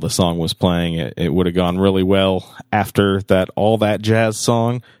while the song was playing, it would have gone really well after all that jazz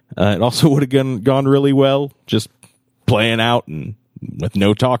song. It also would have gone really well just playing out and with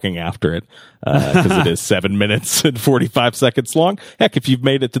no talking after it, because it is 7 minutes and 45 seconds long. Heck, if you've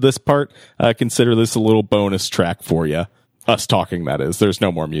made it to this part, consider this a little bonus track for you. Us talking, that is. There's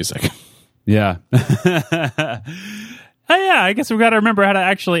no more music. Yeah. Oh, yeah, I guess we've got to remember how to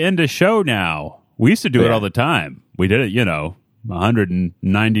actually end a show now. We used to do it all the time. We did it,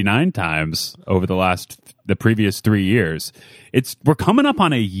 199 times over the previous 3 years. We're coming up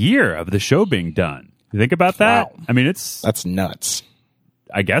on a year of the show being done. You think about that? Wow. I mean, that's nuts.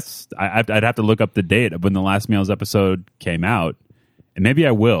 I guess I'd have to look up the date of when the Last Meals episode came out, and maybe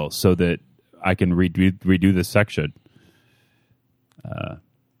I will, so that I can redo this section.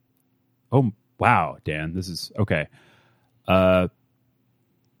 Oh wow, Dan, this is okay.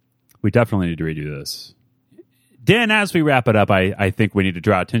 We definitely need to redo this. Dan, as we wrap it up, I think we need to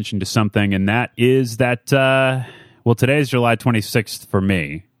draw attention to something, and that is that today is July 26th for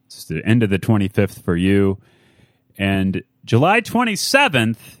me. It's the end of the 25th for you, and July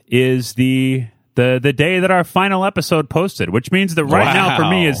 27th is the day that our final episode posted, which means that right now for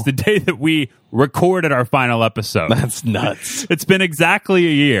me is the day that we recorded our final episode. That's nuts. It's been exactly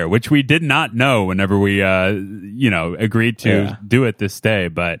a year, which we did not know whenever we agreed to do it this day.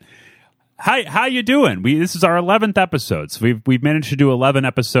 But how you doing? This is our 11th episode. So we've managed to do 11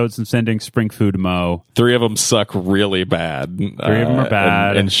 episodes since ending Spring Food Mo. 3 of them suck really bad. 3 of them are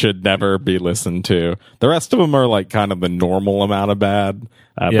bad and should never be listened to. The rest of them are like kind of the normal amount of bad.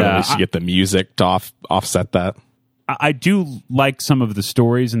 But at least you get the music to offset that. I do like some of the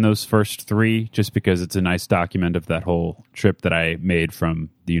stories in those first 3, just because it's a nice document of that whole trip that I made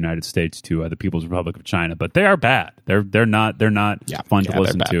from the United States to the People's Republic of China. But they are bad. They're not fun to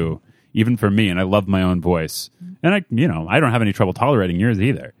listen to, even for me. And I love my own voice, and I don't have any trouble tolerating yours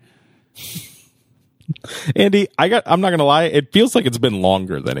either. Andy, I'm not gonna lie. It feels like it's been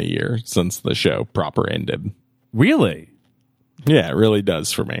longer than a year since the show proper ended. Really? Yeah, it really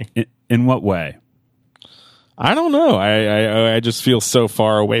does for me. In what way? I don't know. I just feel so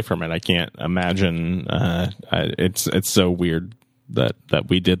far away from it. I can't imagine. It's so weird that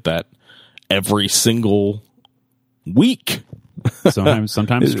we did that every single week. Sometimes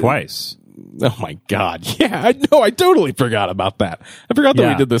twice. Oh my God! Yeah, I know. I totally forgot about that. I forgot that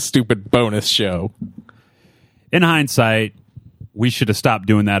we did this stupid bonus show. In hindsight, we should have stopped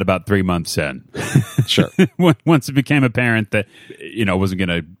doing that about 3 months in. Sure. Once it became apparent that wasn't going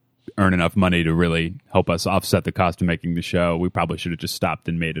to earn enough money to really help us offset the cost of making the show, we probably should have just stopped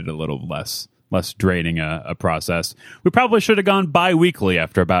and made it a little less draining a process. We probably should have gone bi-weekly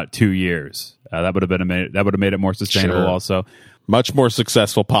after about 2 years. That would have made it more sustainable. Sure. Also. Much more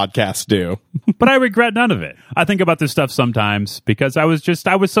successful podcasts do. But I regret none of it. I think about this stuff sometimes because I was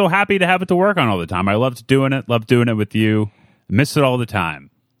so happy to have it to work on all the time. I loved doing it with you. I miss it all the time.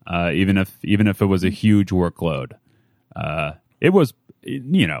 Even if it was a huge workload. It was,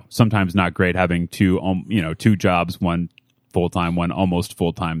 sometimes not great having two jobs, one full-time, one almost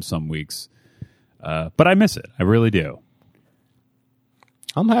full-time some weeks. But I miss it. I really do.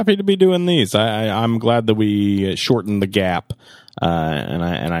 I'm happy to be doing these. I'm glad that we shortened the gap,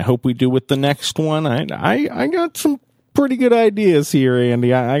 and I hope we do with the next one. I got some pretty good ideas here,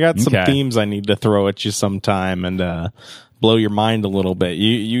 Andy. I got some themes I need to throw at you sometime and blow your mind a little bit.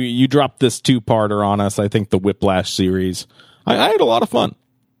 You dropped this 2-parter on us. I think the Whiplash series. I had a lot of fun.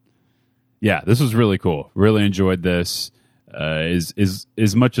 Yeah, this was really cool. Really enjoyed this. As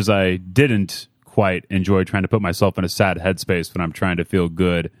much as I didn't quite enjoy trying to put myself in a sad headspace when I'm trying to feel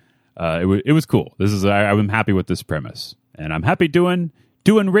good, it was cool. I'm happy with this premise, and I'm happy doing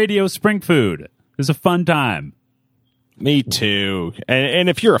Radio Spring Food. It's a fun time. Me too. And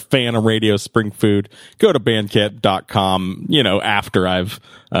if you're a fan of Radio Spring Food, go to bandcamp.com, after I've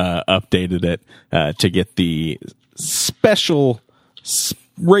updated it to get the special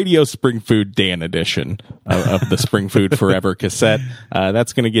Radio Spring Food Dan edition of the Spring Food Forever cassette.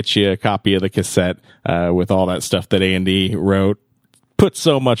 That's going to get you a copy of the cassette with all that stuff that Andy wrote. put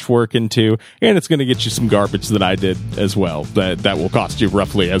so much work into, and it's going to get you some garbage that I did as well. That will cost you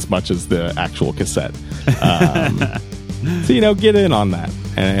roughly as much as the actual cassette. So get in on that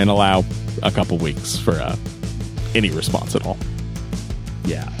and allow a couple weeks for any response at all.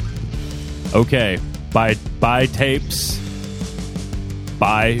 Yeah. Okay. Buy tapes.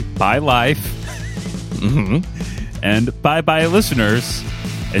 Buy life. Mm-hmm. And bye listeners.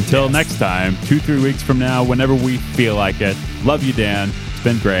 Until next time, 2-3 weeks from now, whenever we feel like it. Love you, Dan. It's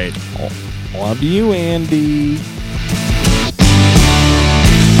been great. Love you, Andy.